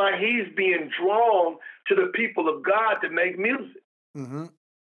reason why he's being drawn to the people of God to make music. Mm-hmm.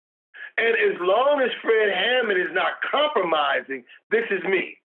 And as long as Fred Hammond is not compromising, this is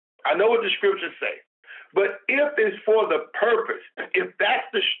me. I know what the scriptures say. But if it's for the purpose, if that's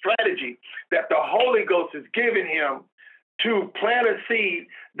the strategy that the Holy Ghost is giving him to plant a seed,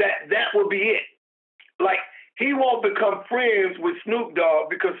 that will be it. Like, he won't become friends with Snoop Dogg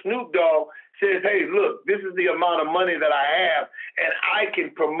because Snoop Dogg says, hey, look, this is the amount of money that I have, and I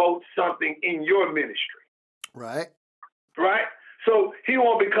can promote something in your ministry. Right. Right? So he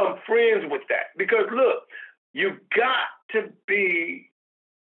won't become friends with that. Because, look, you got to be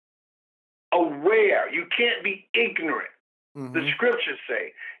aware. You can't be ignorant. Mm-hmm. The scriptures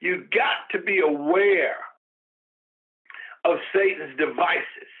say you got to be aware of Satan's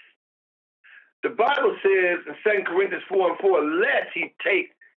devices. The Bible says in 2 Corinthians 4:4, lest he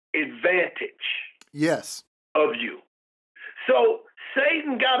take advantage of you. So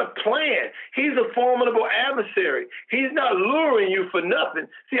Satan got a plan. He's a formidable adversary. He's not luring you for nothing.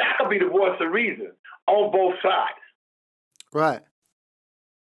 See, I could be the voice of reason on both sides. Right.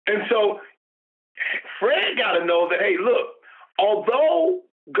 And so Fred got to know that, hey, look, although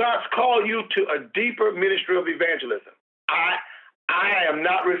God's called you to a deeper ministry of evangelism, I am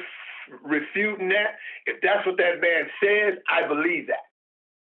not refuting that. If that's what that man says, I believe that.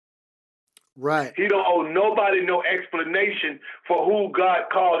 Right. He don't owe nobody no explanation for who God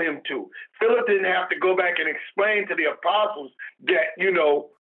called him to. Philip didn't have to go back and explain to the apostles that,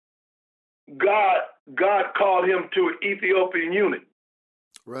 God called him to an Ethiopian eunuch.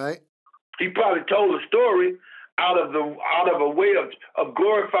 Right. He probably told a story out of a way of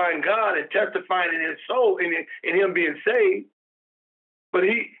glorifying God and testifying in his soul, in him being saved. But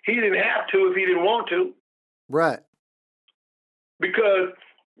he didn't have to if he didn't want to. Right. Because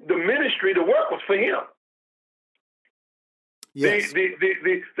the ministry, the work was for him. Yes.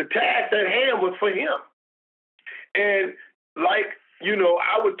 The task at hand was for him. And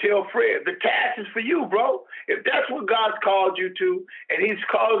I would tell Fred, the task is for you, bro. If that's what God's called you to, and he's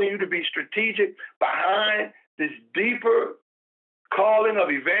calling you to be strategic behind this deeper calling of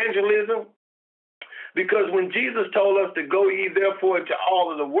evangelism, because when Jesus told us to go ye therefore into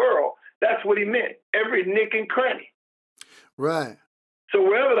all of the world, that's what he meant. Every nick and cranny. Right. So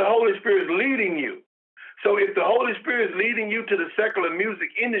wherever the Holy Spirit is leading you. So if the Holy Spirit is leading you to the secular music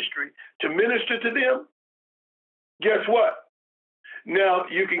industry to minister to them, guess what? Now,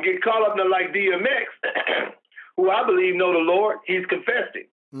 you can get caught up in like DMX, who I believe know the Lord. He's confessed it.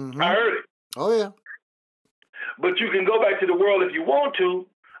 Mm-hmm. I heard it. Oh, yeah. But you can go back to the world if you want to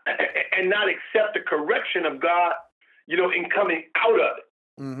and not accept the correction of God, in coming out of it.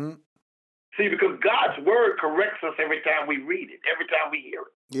 Mm-hmm. See, because God's word corrects us every time we read it, every time we hear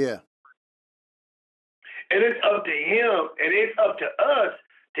it. Yeah. And it's up to him and it's up to us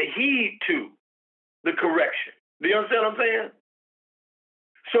to heed to the correction. Do you understand what I'm saying?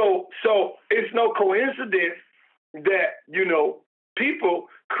 So it's no coincidence that, people,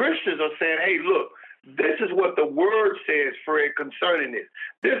 Christians are saying, hey, look, this is what the word says, Fred, concerning this.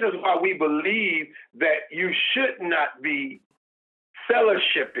 This is why we believe that you should not be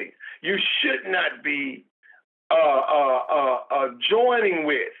fellowshipping. You should not be joining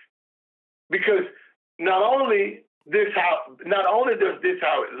with, because not only does this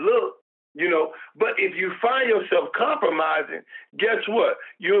how it look, but if you find yourself compromising, guess what?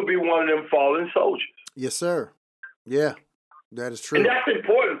 You'll be one of them fallen soldiers. Yes, sir. Yeah, that is true. And that's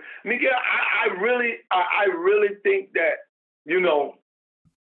important. Miguel, I really think that,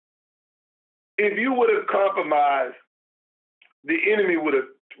 if you would have compromised, the enemy would have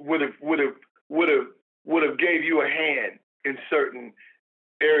gave you a hand in certain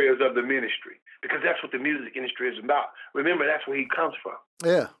areas of the ministry, because that's what the music industry is about. Remember, that's where he comes from.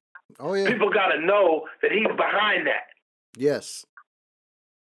 Yeah. Oh, yeah. People got to know that he's behind that. Yes.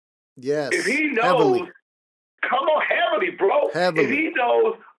 Yes. If he knows, heavily. Come on, heavily, bro. Heavily. If he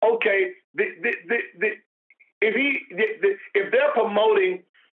knows, okay, if they're promoting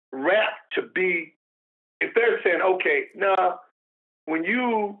rap to be, if they're saying, okay, now, when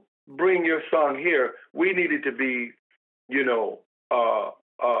you bring your song here, we need it to be,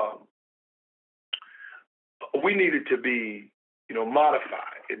 we need it to be,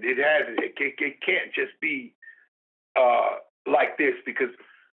 modified. It can't just be like this, because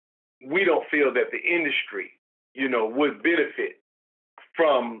we don't feel that the industry, would benefit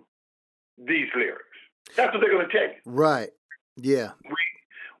from these lyrics. That's what they're going to tell you. Right. Yeah.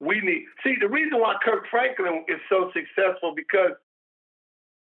 We need, see, the reason why Kirk Franklin is so successful, because,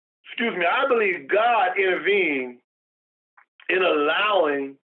 I believe God intervened in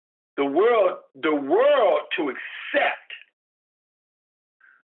allowing the world to accept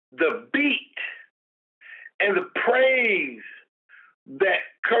the beat and the praise that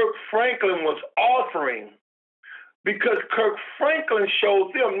Kirk Franklin was offering, because Kirk Franklin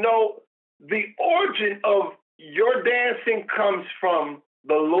showed them, no, the origin of your dancing comes from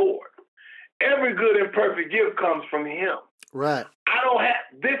the Lord. Every good and perfect gift comes from him. Right.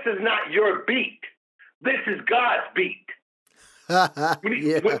 This is not your beat. This is God's beat. When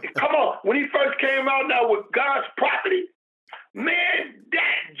he first came out now with God's property, man,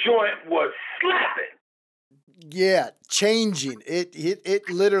 that joint was slapping. Yeah, changing. It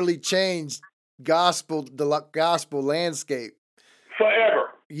literally changed the gospel landscape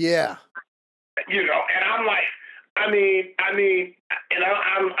forever. Yeah. And I'm like, and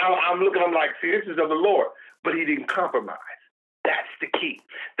I'm looking, I'm like, see, this is of the Lord, but he didn't compromise. That's the key.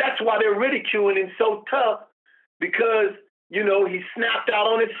 That's why they're ridiculing him so tough, because, he snapped out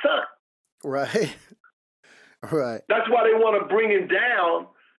on his son. Right. Right. That's why they want to bring him down,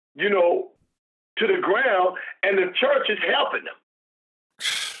 to the ground, and the church is helping them.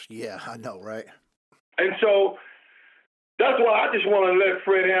 Yeah, I know, right? And so that's why I just want to let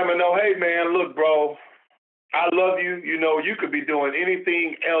Fred Hammond know, hey, man, look, bro, I love you. You could be doing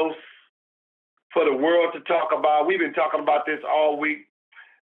anything else for the world to talk about. We've been talking about this all week.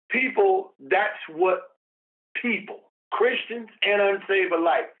 People, that's what people, Christians and unsaved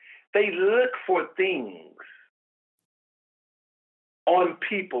alike, they look for things on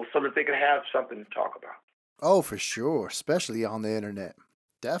people so that they can have something to talk about. Oh, for sure, especially on the internet.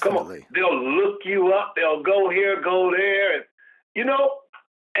 Definitely. Come on. They'll look you up. They'll go here, go there. And, and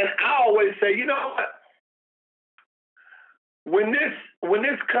I always say, you know what? When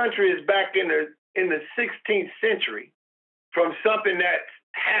this country is back in the 16th century from something that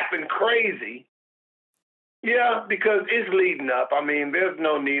happened crazy, yeah, because it's leading up. There's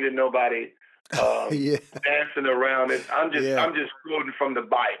no need of nobody dancing around it. I'm just quoting from the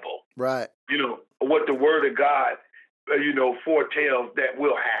Bible. Right. What the Word of God, foretells that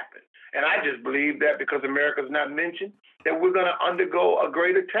will happen. And I just believe that because America's not mentioned, that we're going to undergo a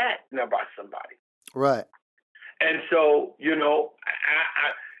great attack now by somebody. Right. And so,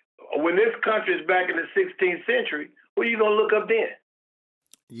 when this country is back in the 16th century, what are you going to look up then?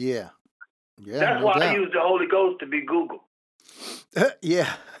 Yeah. Yeah. That's why I use the Holy Ghost to be Google.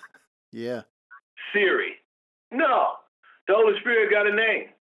 Yeah. Yeah. Siri. No. The Holy Spirit got a name.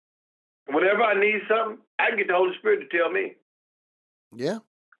 Whenever I need something, I can get the Holy Spirit to tell me. Yeah,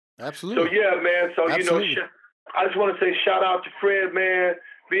 absolutely. So, yeah, man. So, absolutely. I just want to say shout out to Fred, man.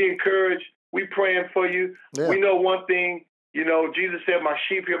 Be encouraged. We praying for you. Yeah. We know one thing. Jesus said, my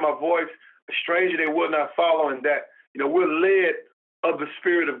sheep hear my voice. A stranger they will not follow. And that, we're led of the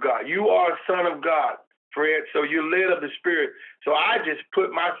Spirit of God. You are a son of God, Fred. So you're led of the Spirit. So I just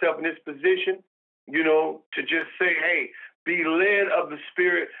put myself in this position, to just say, hey, be led of the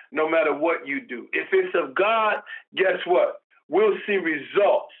Spirit no matter what you do. If it's of God, guess what? We'll see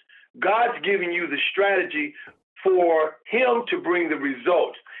results. God's giving you the strategy for him to bring the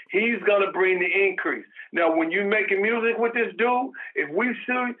results. He's going to bring the increase. Now, when you're making music with this dude, if we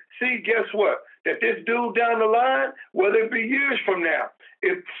see, guess what? That this dude down the line, whether it be years from now,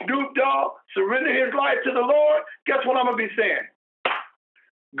 if Snoop Dogg surrendered his life to the Lord, guess what I'm going to be saying?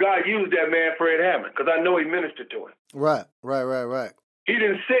 God used that man, Fred Hammond, because I know he ministered to him. Right. He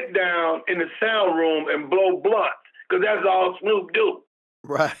didn't sit down in the sound room and blow blunts, because that's all Snoop do.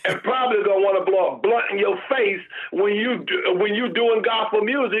 Right. And probably gonna want to blow a blunt in your face when you doing gospel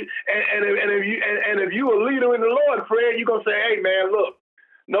music. And if you a leader in the Lord, Fred, you gonna say, hey man, look,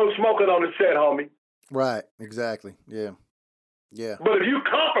 no smoking on the set, homie. Right. Exactly. Yeah. But if you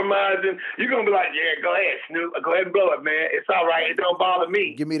compromising, you're gonna be like, yeah, go ahead, Snoop, go ahead and blow it, man. It's all right. It don't bother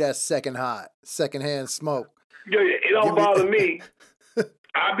me. Give me that secondhand smoke. Yeah, it don't bother me.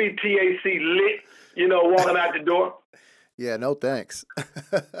 I be TAC lit, walking out the door. Yeah, no thanks.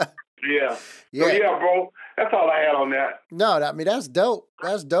 Yeah. So, yeah, bro. That's all I had on that. No, I mean, that's dope.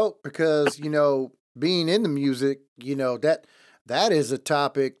 That's dope because, being in the music, that is a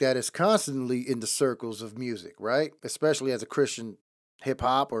topic that is constantly in the circles of music, right? Especially as a Christian hip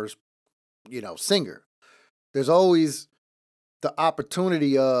hop or, singer. There's always the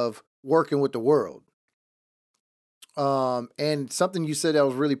opportunity of working with the world. And something you said that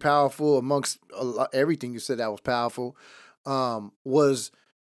was really powerful amongst everything you said that was powerful, was,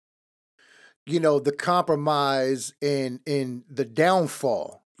 the compromise and the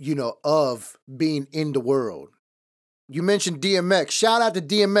downfall, of being in the world. You mentioned DMX. Shout out to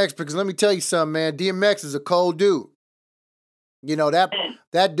DMX because let me tell you something, man. DMX is a cold dude.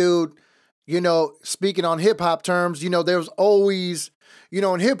 That dude, speaking on hip hop terms, there's always,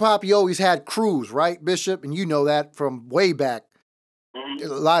 in hip hop, you always had crews, right, Bishop? And you know that from way back. Mm-hmm.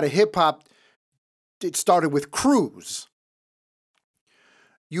 A lot of hip hop, it started with crews.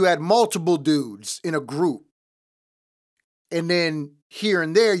 You had multiple dudes in a group. And then here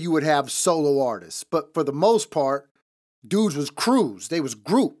and there, you would have solo artists. But for the most part, dudes was crews. They was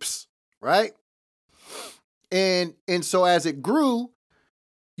groups, right? And so as it grew,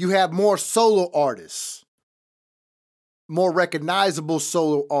 you have more solo artists, more recognizable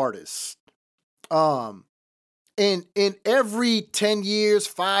solo artists. And in every 10 years,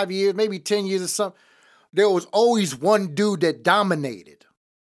 5 years, maybe 10 years or something, there was always one dude that dominated.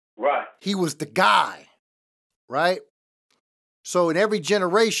 Right. He was the guy, right? So in every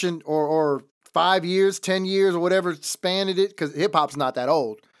generation or 5 years, 10 years, or whatever span it is, because hip hop's not that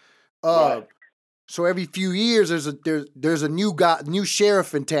old. Right. So every few years, there's a new guy, new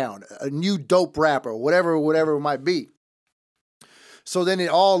sheriff in town, a new dope rapper, whatever it might be. So then it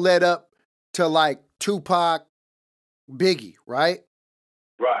all led up to like Tupac, Biggie, right?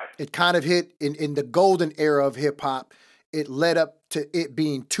 Right. It kind of hit in the golden era of hip hop. It led up to it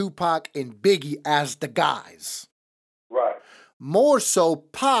being Tupac and Biggie as the guys. Right. More so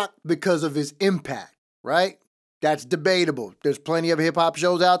Pac because of his impact, right? That's debatable. There's plenty of hip hop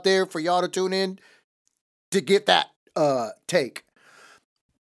shows out there for y'all to tune in to get that take.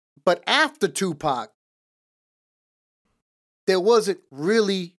 But after Tupac, there wasn't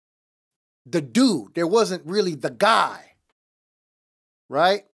really the dude. There wasn't really the guy,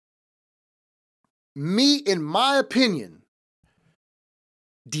 right? Me, in my opinion,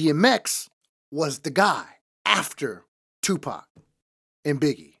 DMX was the guy after Tupac and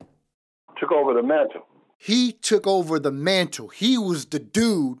Biggie. Took over the mantle. He took over the mantle. He was the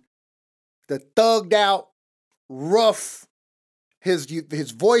dude, the thugged out, rough. His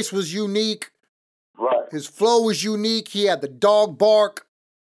voice was unique. Right. His flow was unique. He had the dog bark.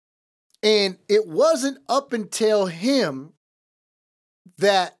 And it wasn't up until him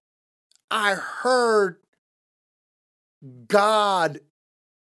that I heard God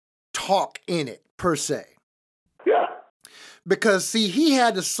talk in it, per se. Yeah. Because, see, he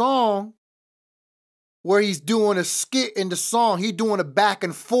had a song where he's doing a skit in the song. He's doing a back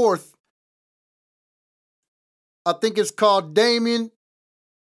and forth. I think it's called Damien.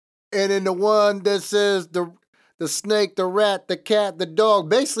 And then the one that says the snake, the rat, the cat, the dog.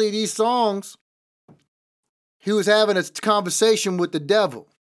 Basically, these songs he was having a conversation with the devil.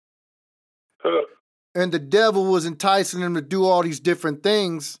 And the devil was enticing him to do all these different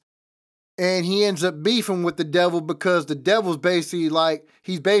things. And he ends up beefing with the devil because the devil's basically like,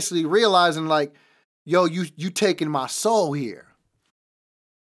 he's basically realizing like, yo, you taking my soul here.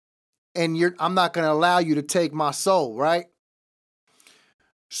 And I'm not going to allow you to take my soul, right?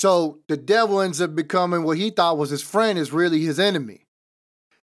 So the devil ends up becoming what he thought was his friend is really his enemy.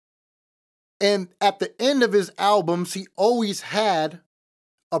 And at the end of his albums, he always had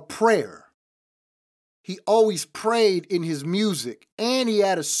a prayer. He always prayed in his music. And he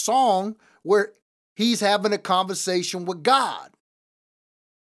had a song where he's having a conversation with God.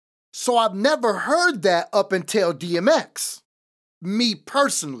 So I've never heard that up until DMX. Me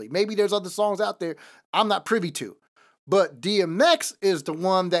personally. Maybe there's other songs out there I'm not privy to. But DMX is the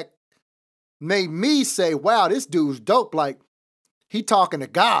one that made me say, wow, this dude's dope. Like, he talking to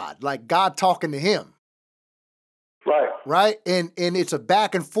God. Like, God talking to him. Right. Right? And it's a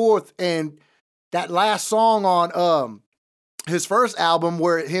back and forth. And that last song on his first album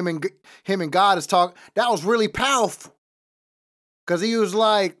where him and God is talking, that was really powerful. Because he was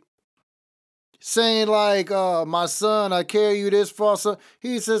like, saying like, my son, I carry you this far. So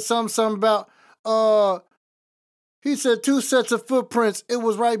he said something about, he said 2 sets of footprints. It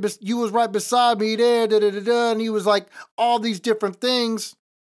was right, you was right beside me there, and he was like all these different things.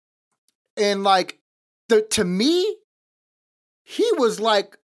 And like, to me, he was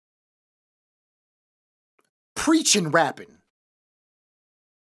like preaching, rapping.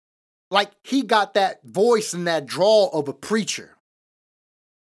 Like he got that voice and that drawl of a preacher.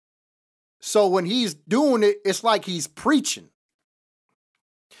 So when he's doing it, it's like he's preaching.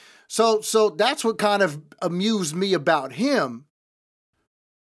 So that's what kind of amused me about him.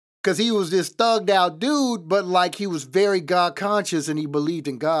 Because he was this thugged out dude, but like he was very God conscious and he believed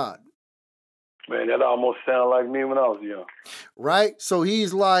in God. Man, that almost sounded like me when I was young. Right? So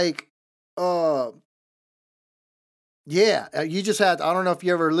he's like, yeah, you just had, I don't know if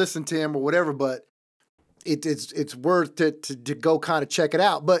you ever listened to him or whatever, but it's worth to go kind of check it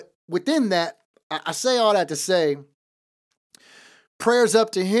out. But within that, I say all that to say, prayers up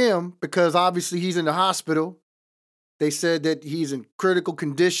to him because obviously he's in the hospital. They said that he's in critical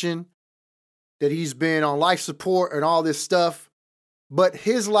condition, that he's been on life support and all this stuff. But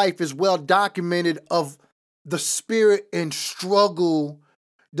his life is well documented of the spirit and struggle,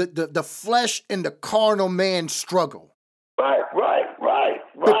 the flesh and the carnal man struggle. Right.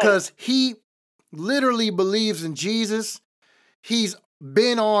 Because he literally believes in Jesus. He's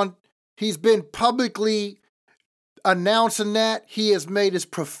been publicly announcing that. He has made his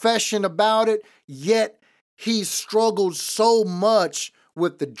profession about it, yet he's struggled so much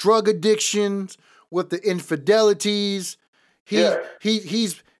with the drug addictions, with the infidelities.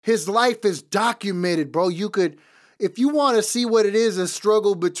 His life is documented, bro. You could, if you want to see what it is, a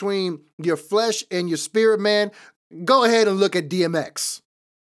struggle between your flesh and your spirit, man, go ahead and look at DMX.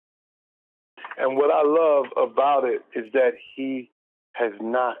 And what I love about it is that he has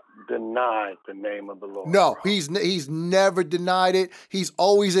not denied the name of the Lord. No, he's never denied it. He's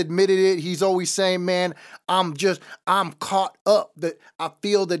always admitted it. He's always saying, man, I'm caught up. That I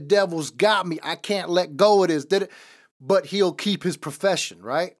feel the devil's got me. I can't let go of this. But he'll keep his profession,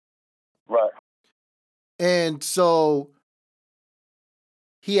 right? Right. And so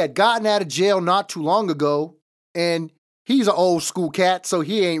he had gotten out of jail not too long ago, and he's an old school cat, so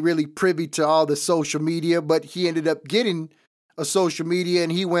he ain't really privy to all the social media, but he ended up getting a social media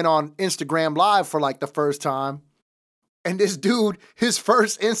and he went on Instagram Live for like the first time. And this dude, his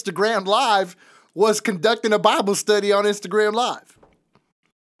first Instagram Live was conducting a Bible study on Instagram Live.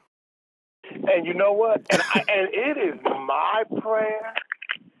 And you know what? And it is my prayer.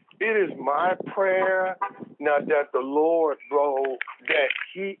 It is my prayer now that the Lord, bro, that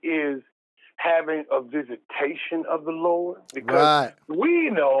he is having a visitation of the Lord, because we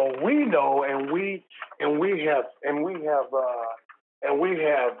know, and we have,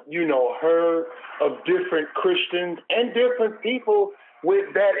 you know, heard of different Christians and different people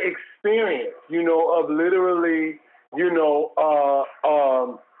with that experience, you know, of literally, you know,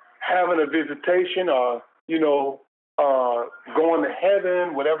 having a visitation or, you know, going to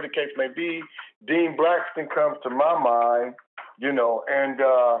heaven, whatever the case may be. Dean Braxton comes to my mind, you know, and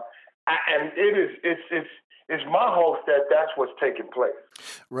it's my hope that that's what's taking place.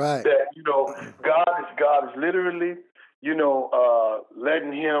 Right. That, you know, God is literally, you know,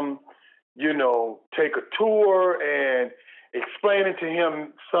 letting him, you know, take a tour and explaining to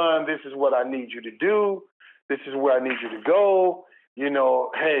him, son, this is what I need you to do. This is where I need you to go. You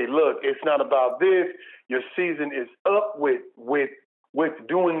know, hey, look, it's not about this. Your season is up with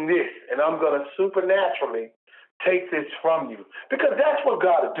doing this, and I'm gonna supernaturally take this from you. Because that's what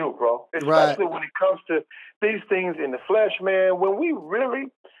God will do, bro. Especially when it comes to these things in the flesh, man. When we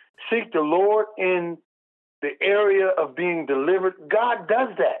really seek the Lord in the area of being delivered, God does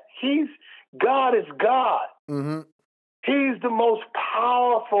that. God is God. Mm-hmm. He's the most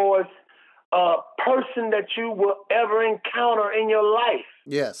powerful person that you will ever encounter in your life.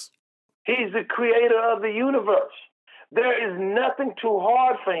 Yes. He's the creator of the universe. There is nothing too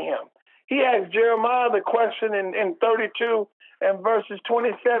hard for him. He asked Jeremiah the question in 32 and verses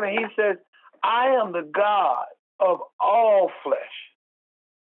 27. He says, I am the God of all flesh.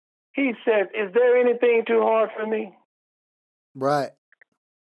 He says, is there anything too hard for me? Right.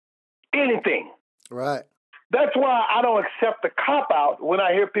 Anything. Right. That's why I don't accept the cop-out when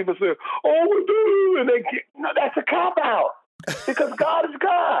I hear people say, oh, we do, and no, that's a cop-out. Because God is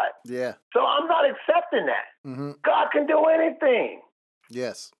God. Yeah. So I'm not accepting that. Mm-hmm. God can do anything.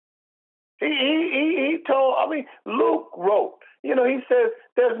 Yes. He told, Luke wrote, he says,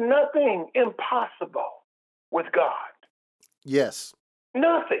 there's nothing impossible with God. Yes.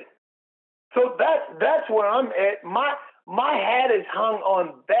 Nothing. So that's where I'm at. My hat is hung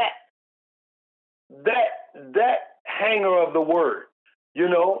on that hanger of the word,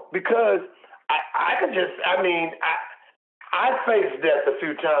 because I could just, I faced death a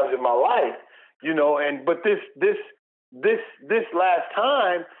few times in my life, but this last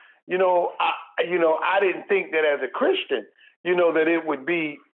time, I didn't think that as a Christian, that it would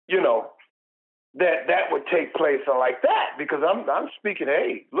be, that would take place like that, because I'm speaking,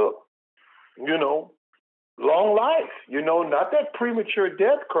 hey, look, long life, not that premature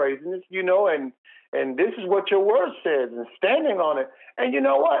death craziness, and this is what your word says, and standing on it. And you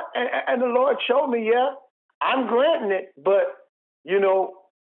know what? And the Lord showed me, yeah, I'm granting it, but,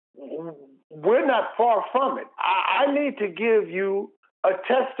 we're not far from it. I need to give you a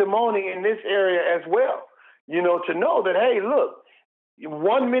testimony in this area as well, to know that, hey, look,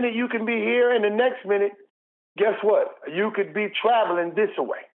 1 minute you can be here, and the next minute, guess what? You could be traveling this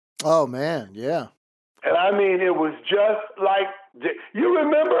way. Oh, man, yeah. And it was just like, you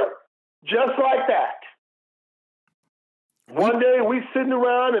remember? Just like that. One day we sitting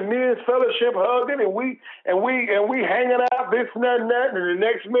around and me and his fellowship hugging and we hanging out, this and that and that, and the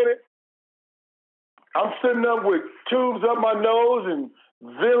next minute I'm sitting up with tubes up my nose and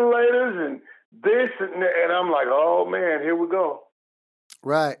ventilators and this and I'm like, oh man, here we go.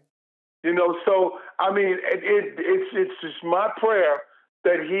 Right. So it's just my prayer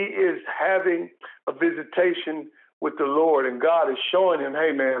that he is having a visitation with the Lord, and God is showing him,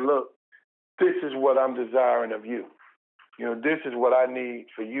 hey man, look, this is what I'm desiring of you. This is what I need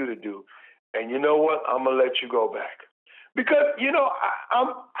for you to do. And you know what? I'm going to let you go back. Because,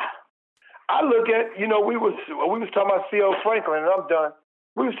 I look at, we was talking about C.L. Franklin, and I'm done.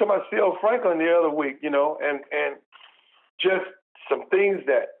 We was talking about C.L. Franklin the other week, and just some things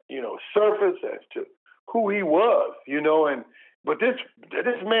that, surfaced as to who he was, but this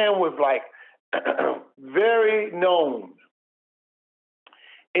man was like very known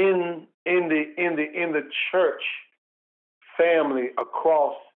in the church family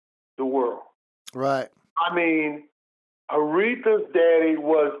across the world. Right. Aretha's daddy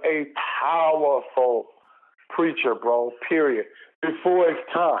was a powerful preacher, bro, period. Before his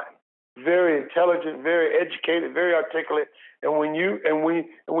time. Very intelligent, very educated, very articulate. And when you're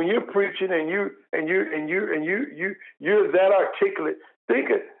preaching and you're that articulate,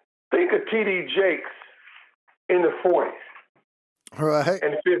 think of T.D. Jakes in the 40s. Right.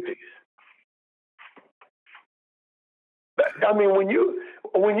 And 50s.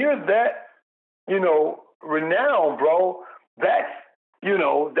 When you're that, renowned, bro,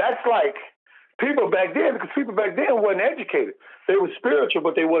 that's like people back then, because people back then wasn't educated. They were spiritual,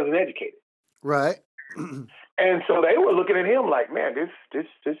 but they wasn't educated. Right. And so they were looking at him like, man, this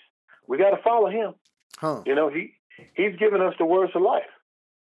we got to follow him. Huh. He's giving us the words of life.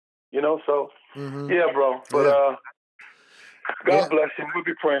 So yeah, bro. But God bless him. We'll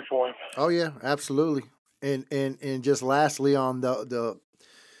be praying for him. Oh yeah, absolutely. And just lastly on the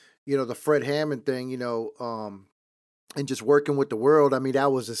Fred Hammond thing, and just working with the world.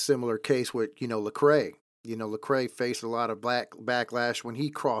 That was a similar case with Lecrae. Lecrae faced a lot of backlash when he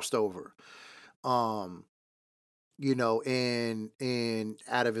crossed over. And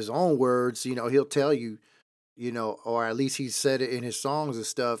out of his own words, he'll tell you, or at least he said it in his songs and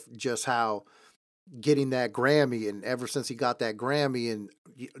stuff, just how getting that Grammy, and ever since he got that Grammy and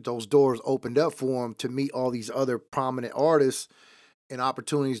those doors opened up for him to meet all these other prominent artists and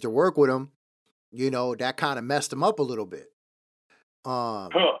opportunities to work with him, that kind of messed him up a little bit.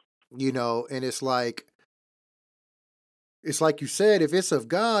 And it's like you said, if it's of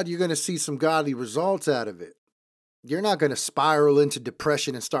God, you're going to see some godly results out of it. you're not going to spiral into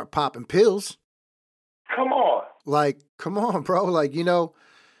depression and start popping pills. Come on. Like, come on, bro. Like, you know,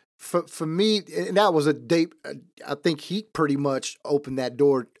 for me, and that was a date. I think he pretty much opened that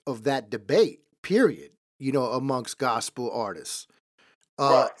door of that debate, period, you know, amongst gospel artists.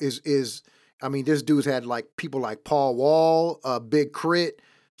 Right. I mean, this dude's had like people like Paul Wall, Big Crit,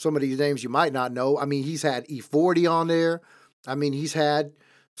 some of these names you might not know. I mean, he's had E40 on there. I mean, he's had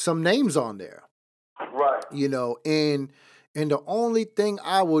some names on there. Right. You know, and the only thing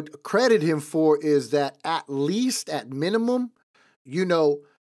I would credit him for is that at least at minimum, you know,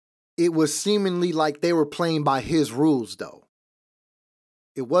 it was seemingly like they were playing by his rules, though.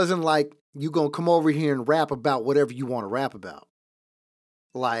 It wasn't like you gonna come over here and rap about whatever you want to rap about.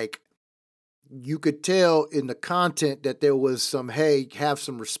 Like, you could tell in the content that there was some, hey, have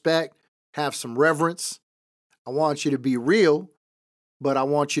some respect, have some reverence. I want you to be real, but I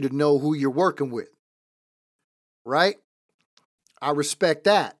want you to know who you're working with. Right? I respect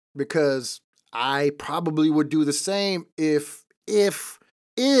that because I probably would do the same if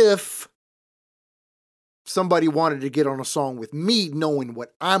somebody wanted to get on a song with me knowing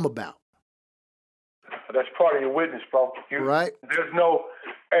what I'm about. That's part of your witness, bro. Right. There's no,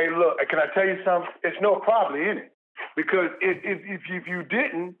 hey, look, can I tell you something? It's no probably in it. Because if you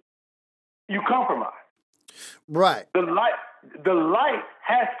didn't, you compromise. Right. The light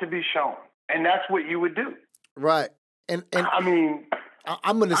has to be shown. And that's what you would do. Right. And I mean, because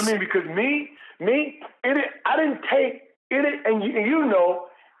I didn't take it, and you know,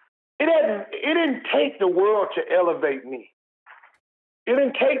 it didn't take the world to elevate me. It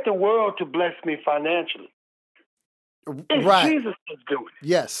didn't take the world to bless me financially. It's right. Jesus that's doing it.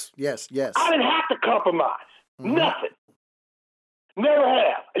 Yes. I didn't have to compromise. Mm-hmm. Nothing. Never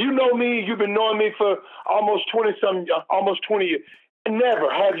have. You know me. You've been knowing me for almost 20 years. Never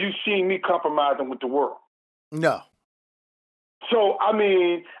have you seen me compromising with the world. No. So I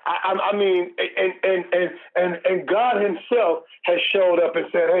mean, and God Himself has showed up and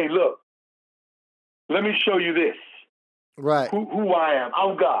said, "Hey, look, let me show you this. Right. Who I am.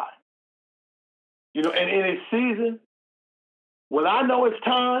 I'm God. You know, and in His season, when I know it's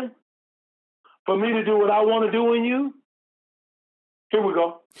time for me to do what I want to do in you, here we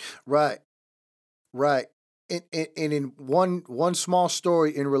go." Right. And in one small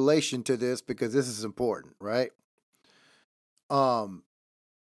story in relation to this, because this is important, right?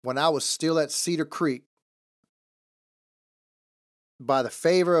 When I was still at Cedar Creek, by the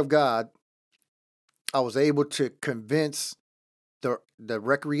favor of God, I was able to convince the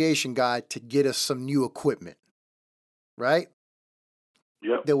recreation guy to get us some new equipment, right?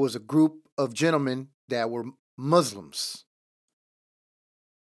 Yep. There was a group of gentlemen that were Muslims,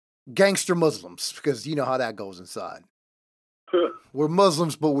 gangster Muslims, because you know how that goes inside. We're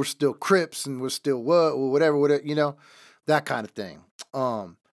Muslims, but we're still Crips, and we're still whatever, you know, that kind of thing.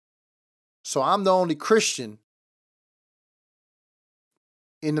 So I'm the only Christian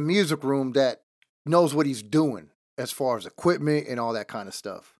in the music room that knows what he's doing as far as equipment and all that kind of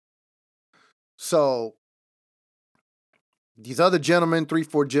stuff. So these other gentlemen,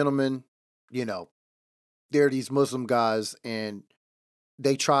 3-4 gentlemen, you know, they're these Muslim guys, and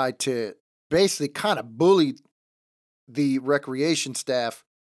they tried to basically kind of bully the recreation staff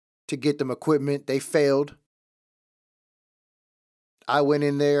to get them equipment. They failed. I went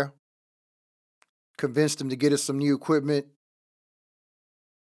in there, convinced them to get us some new equipment,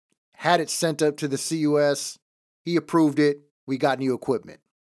 had it sent up to the CUS. He approved it. We got new equipment.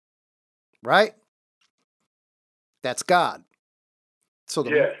 Right? That's God. So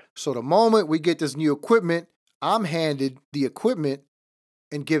the moment we get this new equipment, I'm handed the equipment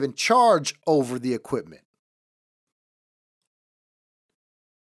and given charge over the equipment.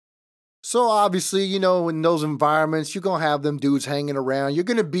 So obviously, you know, in those environments, you're going to have them dudes hanging around. You're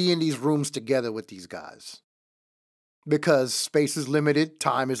going to be in these rooms together with these guys. Because space is limited,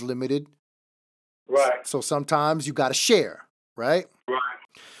 time is limited. Right. So sometimes you got to share, right? Right.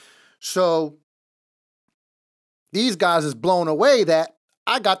 So these guys is blown away that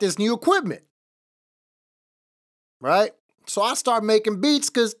I got this new equipment, right? So I start making beats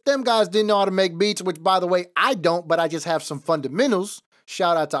because them guys didn't know how to make beats, which, by the way, I don't, but I just have some fundamentals.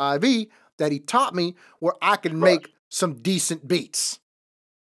 Shout out to IV that he taught me where I can make some decent beats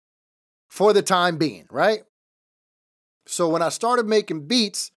for the time being, right? So when I started making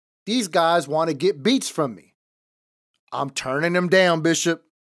beats, these guys want to get beats from me. I'm turning them down, Bishop,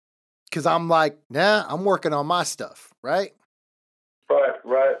 because I'm like, nah, I'm working on my stuff, right?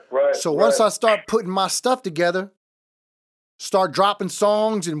 Right. So once I start putting my stuff together, start dropping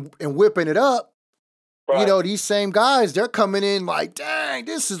songs and whipping it up, you know, these same guys, they're coming in like, dang,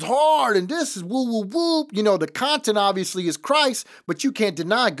 this is hard and this is woo, woo, woo. You know, the content obviously is Christ, but you can't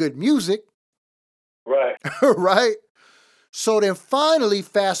deny good music. Right. Right? So then finally,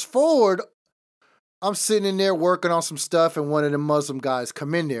 fast forward, I'm sitting in there working on some stuff, and one of the Muslim guys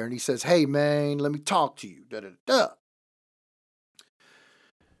come in there and he says, hey, man, let me talk to you. Da, da, da.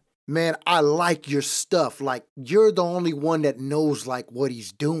 Man, I like your stuff. Like, you're the only one that knows, like, what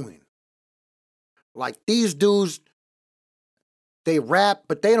he's doing. Like, these dudes, they rap,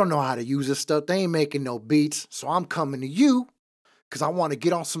 but they don't know how to use this stuff. They ain't making no beats. So I'm coming to you because I want to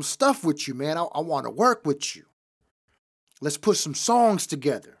get on some stuff with you, man. I want to work with you. Let's put some songs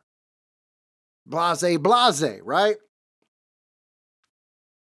together. Blase, blase, right?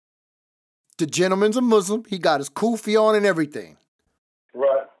 The gentleman's a Muslim. He got his kufi on and everything.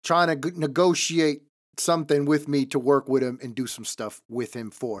 Right. Trying to negotiate something with me to work with him and do some stuff with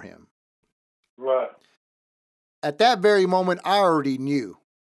him for him. Right. At that very moment, I already knew.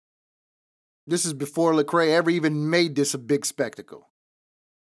 This is before Lecrae ever even made this a big spectacle.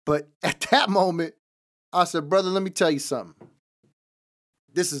 But at that moment, I said, brother, let me tell you something.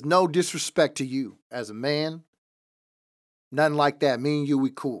 This is no disrespect to you as a man. Nothing like that. Me and you, we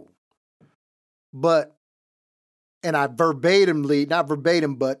cool. But, and I verbatimly, not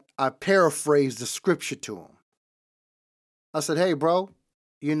verbatim, but I paraphrased the scripture to him. I said, hey, bro,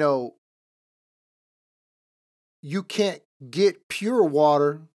 you know, you can't get pure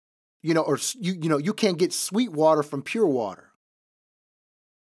water, you know, or you can't get sweet water from pure water.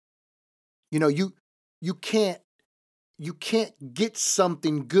 You know, you can't get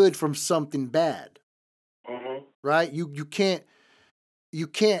something good from something bad. Mm-hmm. Right? You can't,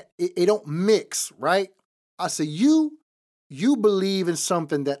 it don't mix, right? I say, you believe in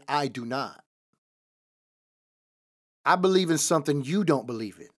something that I do not. I believe in something you don't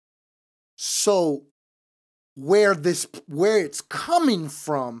believe in. So where it's coming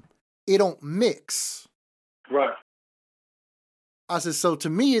from, it don't mix. Right. I said, so to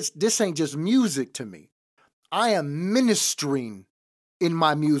me, this ain't just music to me. I am ministering in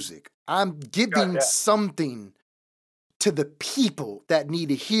my music. I'm giving something to the people that need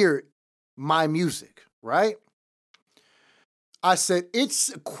to hear my music, right? I said, it's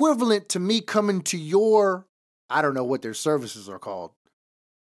equivalent to me coming to your, I don't know what their services are called,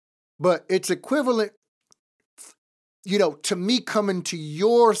 but it's equivalent, you know, to me coming to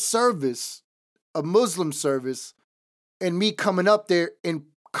your service, a Muslim service, and me coming up there and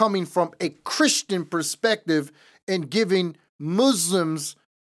coming from a Christian perspective and giving Muslims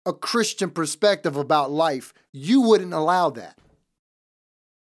a Christian perspective about life. You wouldn't allow that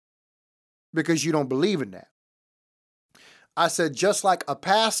because you don't believe in that. I said, just like a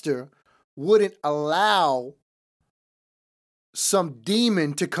pastor wouldn't allow some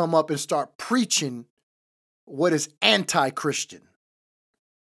demon to come up and start preaching what is anti-Christian,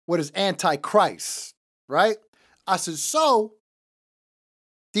 what is anti-Christ, right? I said, so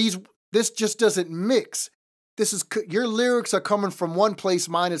this just doesn't mix. Your lyrics are coming from one place,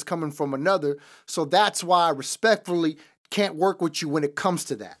 mine is coming from another. So that's why I respectfully can't work with you when it comes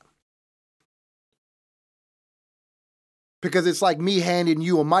to that. Because it's like me handing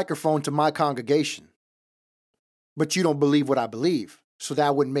you a microphone to my congregation, but you don't believe what I believe. So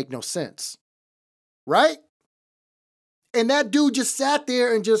that wouldn't make no sense. Right? And that dude just sat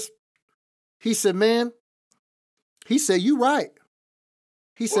there and he said, man, he said, you right.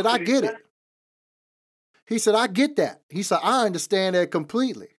 He said, I get it. He said, I get that. He said, I understand that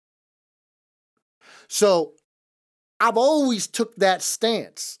completely. So I've always took that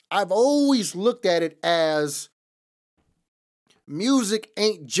stance. I've always looked at it as music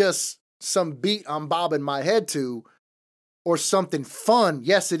ain't just some beat I'm bobbing my head to or something fun.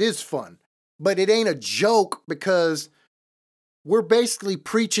 Yes, it is fun, but it ain't a joke because we're basically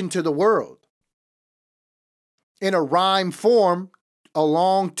preaching to the world in a rhyme form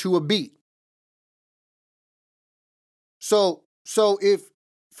along to a beat. So if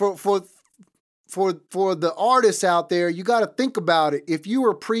for the artists out there, you got to think about it. If you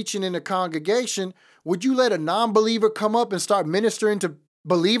were preaching in a congregation, would you let a non-believer come up and start ministering to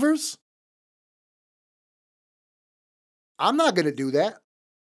believers? I'm not going to do that.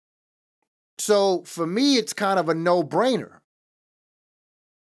 So for me, it's kind of a no-brainer.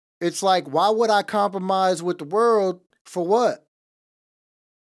 It's like, why would I compromise with the world for what?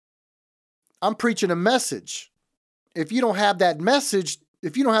 I'm preaching a message. If you don't have that message,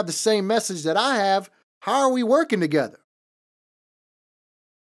 if you don't have the same message that I have, how are we working together?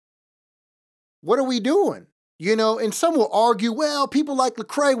 What are we doing? And some will argue, well, people like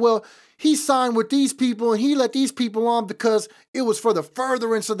Lecrae, well, he signed with these people and he let these people on because it was for the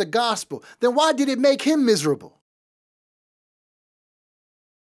furtherance of the gospel. Then why did it make him miserable?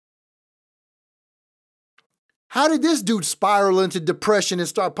 How did this dude spiral into depression and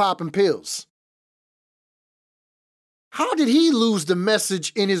start popping pills? How did he lose the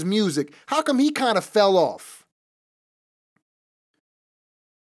message in his music? How come he kind of fell off?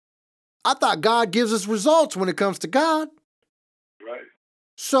 I thought God gives us results when it comes to God. Right.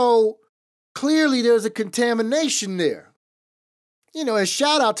 So clearly there's a contamination there. And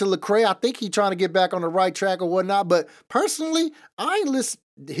shout out to Lecrae. I think he's trying to get back on the right track or whatnot. But personally, I ain't listen.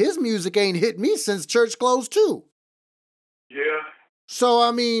 His music ain't hit me since church closed too. Yeah. So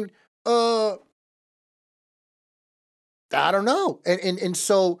I mean, I don't know. And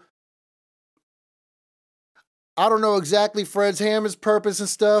so I don't know exactly Fred Hammond's purpose and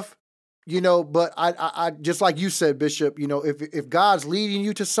stuff. But I just like you said, Bishop, if God's leading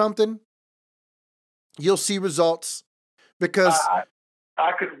you to something, you'll see results because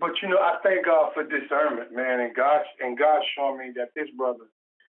I could, but I thank God for discernment, man, and God showing me that this brother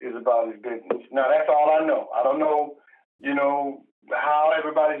is about his business. Now that's all I know. I don't know, how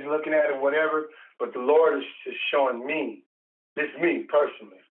everybody's looking at it, whatever, but the Lord is showing me, this me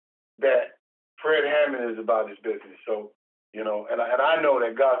personally, that Fred Hammond is about his business. So. And I know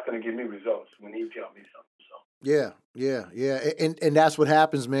that God's going to give me results when He tells me something. So yeah, and that's what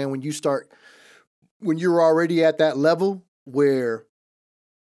happens, man. When you're already at that level where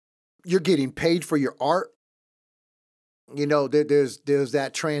you're getting paid for your art, there's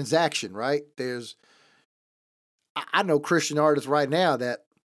that transaction, right? I know Christian artists right now that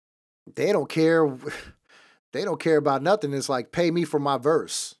they don't care about nothing. It's like, pay me for my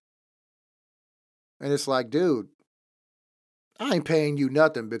verse, and it's like, dude, I ain't paying you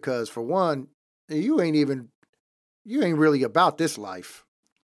nothing because, for one, you ain't really about this life.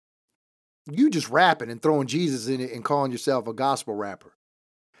 You just rapping and throwing Jesus in it and calling yourself a gospel rapper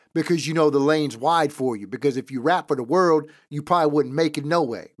because the lane's wide for you. Because if you rap for the world, you probably wouldn't make it no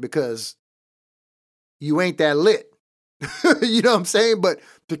way because you ain't that lit. You know what I'm saying? But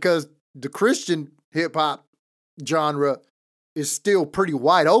because the Christian hip hop genre is still pretty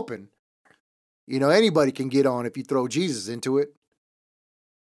wide open, anybody can get on if you throw Jesus into it.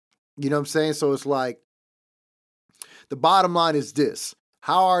 You know what I'm saying? So it's like, the bottom line is this.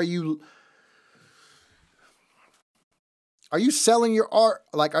 How are you selling your art?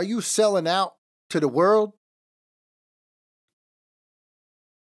 Like, are you selling out to the world?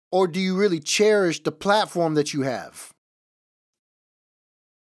 Or do you really cherish the platform that you have?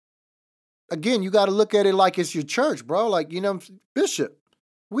 Again, you got to look at it like it's your church, bro. Like, Bishop,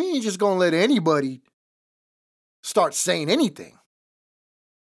 we ain't just going to let anybody start saying anything.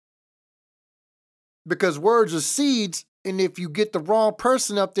 Because words are seeds, and if you get the wrong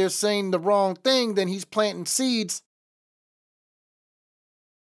person up there saying the wrong thing, then he's planting seeds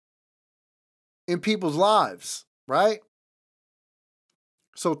in people's lives, right?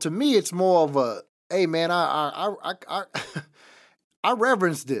 So to me, it's more of a, hey man, I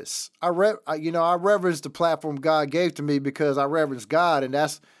reverence this. I reverence the platform God gave to me because I reverence God, and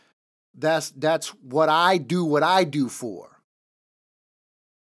that's what I do for.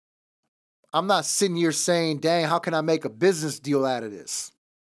 I'm not sitting here saying, dang, how can I make a business deal out of this?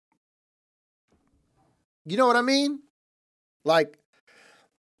 You know what I mean? Like,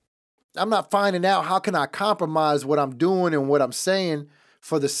 I'm not finding out how can I compromise what I'm doing and what I'm saying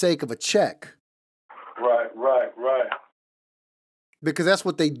for the sake of a check. Right. Because that's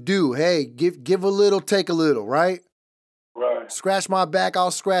what they do. Hey, give a little, take a little, right? Right. Scratch my back,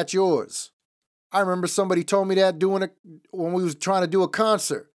 I'll scratch yours. I remember somebody told me that when we was trying to do a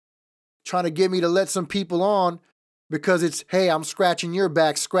concert, trying to get me to let some people on because it's, hey, I'm scratching your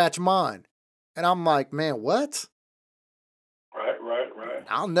back, scratch mine. And I'm like, man, what? Right.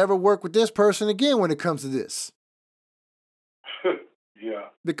 I'll never work with this person again when it comes to this. Yeah.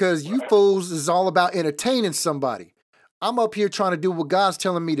 Because you fools is all about entertaining somebody. I'm up here trying to do what God's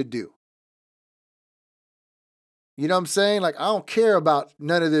telling me to do. You know what I'm saying? Like, I don't care about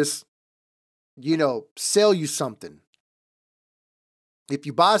none of this, sell you something. If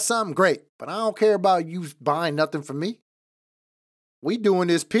you buy something, great. But I don't care about you buying nothing from me. We doing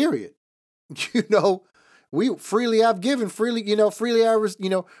this, period. We freely I've given, freely, freely I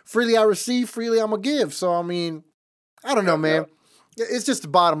receive, freely I'm gonna give. So I mean, I don't know, man. It's just the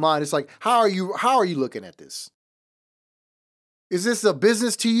bottom line. It's like, how are you looking at this? Is this a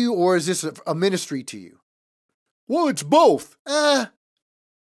business to you or is this a ministry to you? Well, it's both.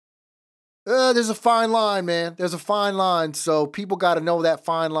 There's a fine line, man. There's a fine line. So people got to know that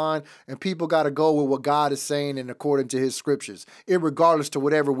fine line, and people got to go with what God is saying and according to his scriptures, irregardless to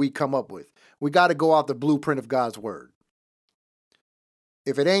whatever we come up with. We got to go off the blueprint of God's word.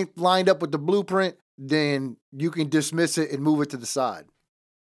 If it ain't lined up with the blueprint, then you can dismiss it and move it to the side.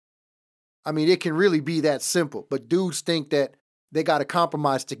 I mean, it can really be that simple, but dudes think that they got to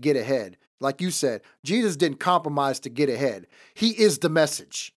compromise to get ahead. Like you said, Jesus didn't compromise to get ahead. He is the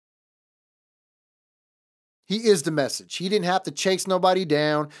message. He is the message. He didn't have to chase nobody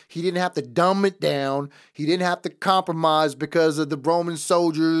down. He didn't have to dumb it down. He didn't have to compromise because of the Roman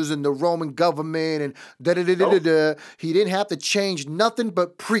soldiers and the Roman government and da-da-da-da-da-da. He didn't have to change nothing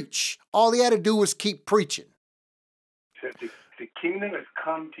but preach. All he had to do was keep preaching. The kingdom has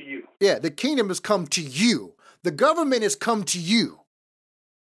come to you. Yeah, the kingdom has come to you. The government has come to you.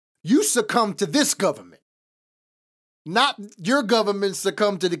 You succumb to this government. Not your government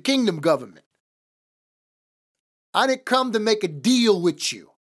succumb to the kingdom government. I didn't come to make a deal with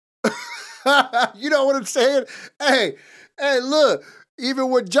you. You know what I'm saying? Hey, look, even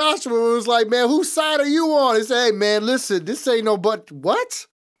when Joshua was like, man, whose side are you on? He said, hey, man, listen, this ain't no but what?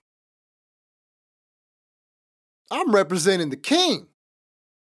 I'm representing the king.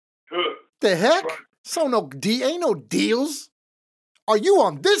 The heck? Right. So ain't no deals. Are you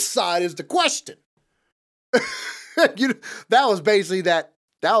on this side is the question. That was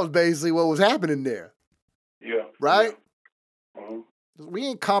basically what was happening there. Yeah. Right? Yeah. Mm-hmm. We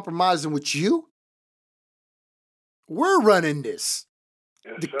ain't compromising with you. We're running this.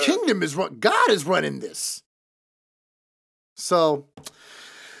 Yes, the sir. Kingdom is what God is running this. So,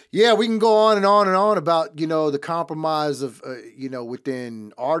 yeah, we can go on and on and on about, the compromise of,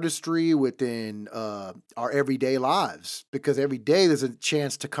 within artistry, within our everyday lives, because every day there's a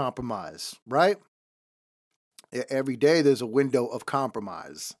chance to compromise, right? Every day there's a window of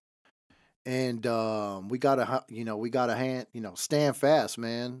compromise. And we gotta stand fast,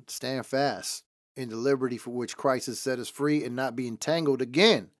 man. Stand fast in the liberty for which Christ has set us free, and not be entangled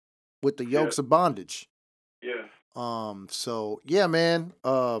again with the yokes of bondage. Yeah. So yeah, man.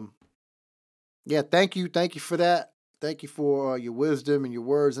 Yeah. Thank you for that. Thank you for your wisdom and your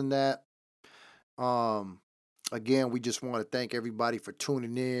words in that. Again, we just want to thank everybody for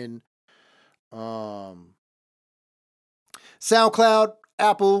tuning in. SoundCloud,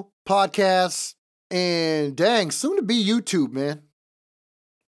 Apple Podcasts, and dang, soon to be YouTube, man.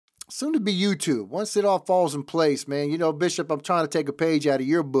 Soon to be YouTube. Once it all falls in place, man. Bishop, I'm trying to take a page out of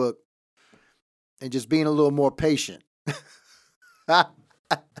your book and just being a little more patient. Gotta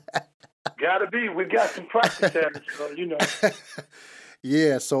be. We got some practice at it, so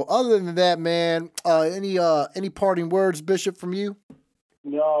Yeah, so other than that, man, any parting words, Bishop, from you?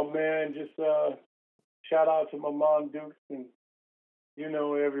 No, man, just shout out to my mom, Dukes, and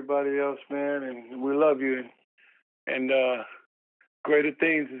everybody else, man, and we love you, and greater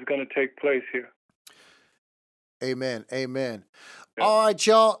things is going to take place here. Amen. Yeah. All right,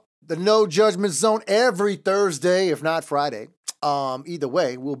 y'all. The No Judgment Zone every Thursday, if not Friday. Either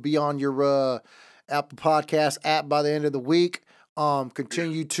way, we'll be on your Apple Podcast app by the end of the week.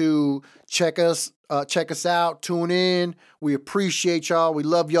 Continue to check us out, tune in. We appreciate y'all. We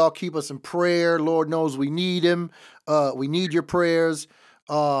love y'all. Keep us in prayer. Lord knows we need him. We need your prayers,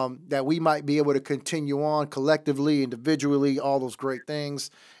 that we might be able to continue on collectively, individually, all those great things.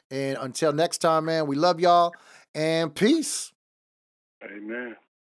 And until next time, man, we love y'all, and peace. Amen.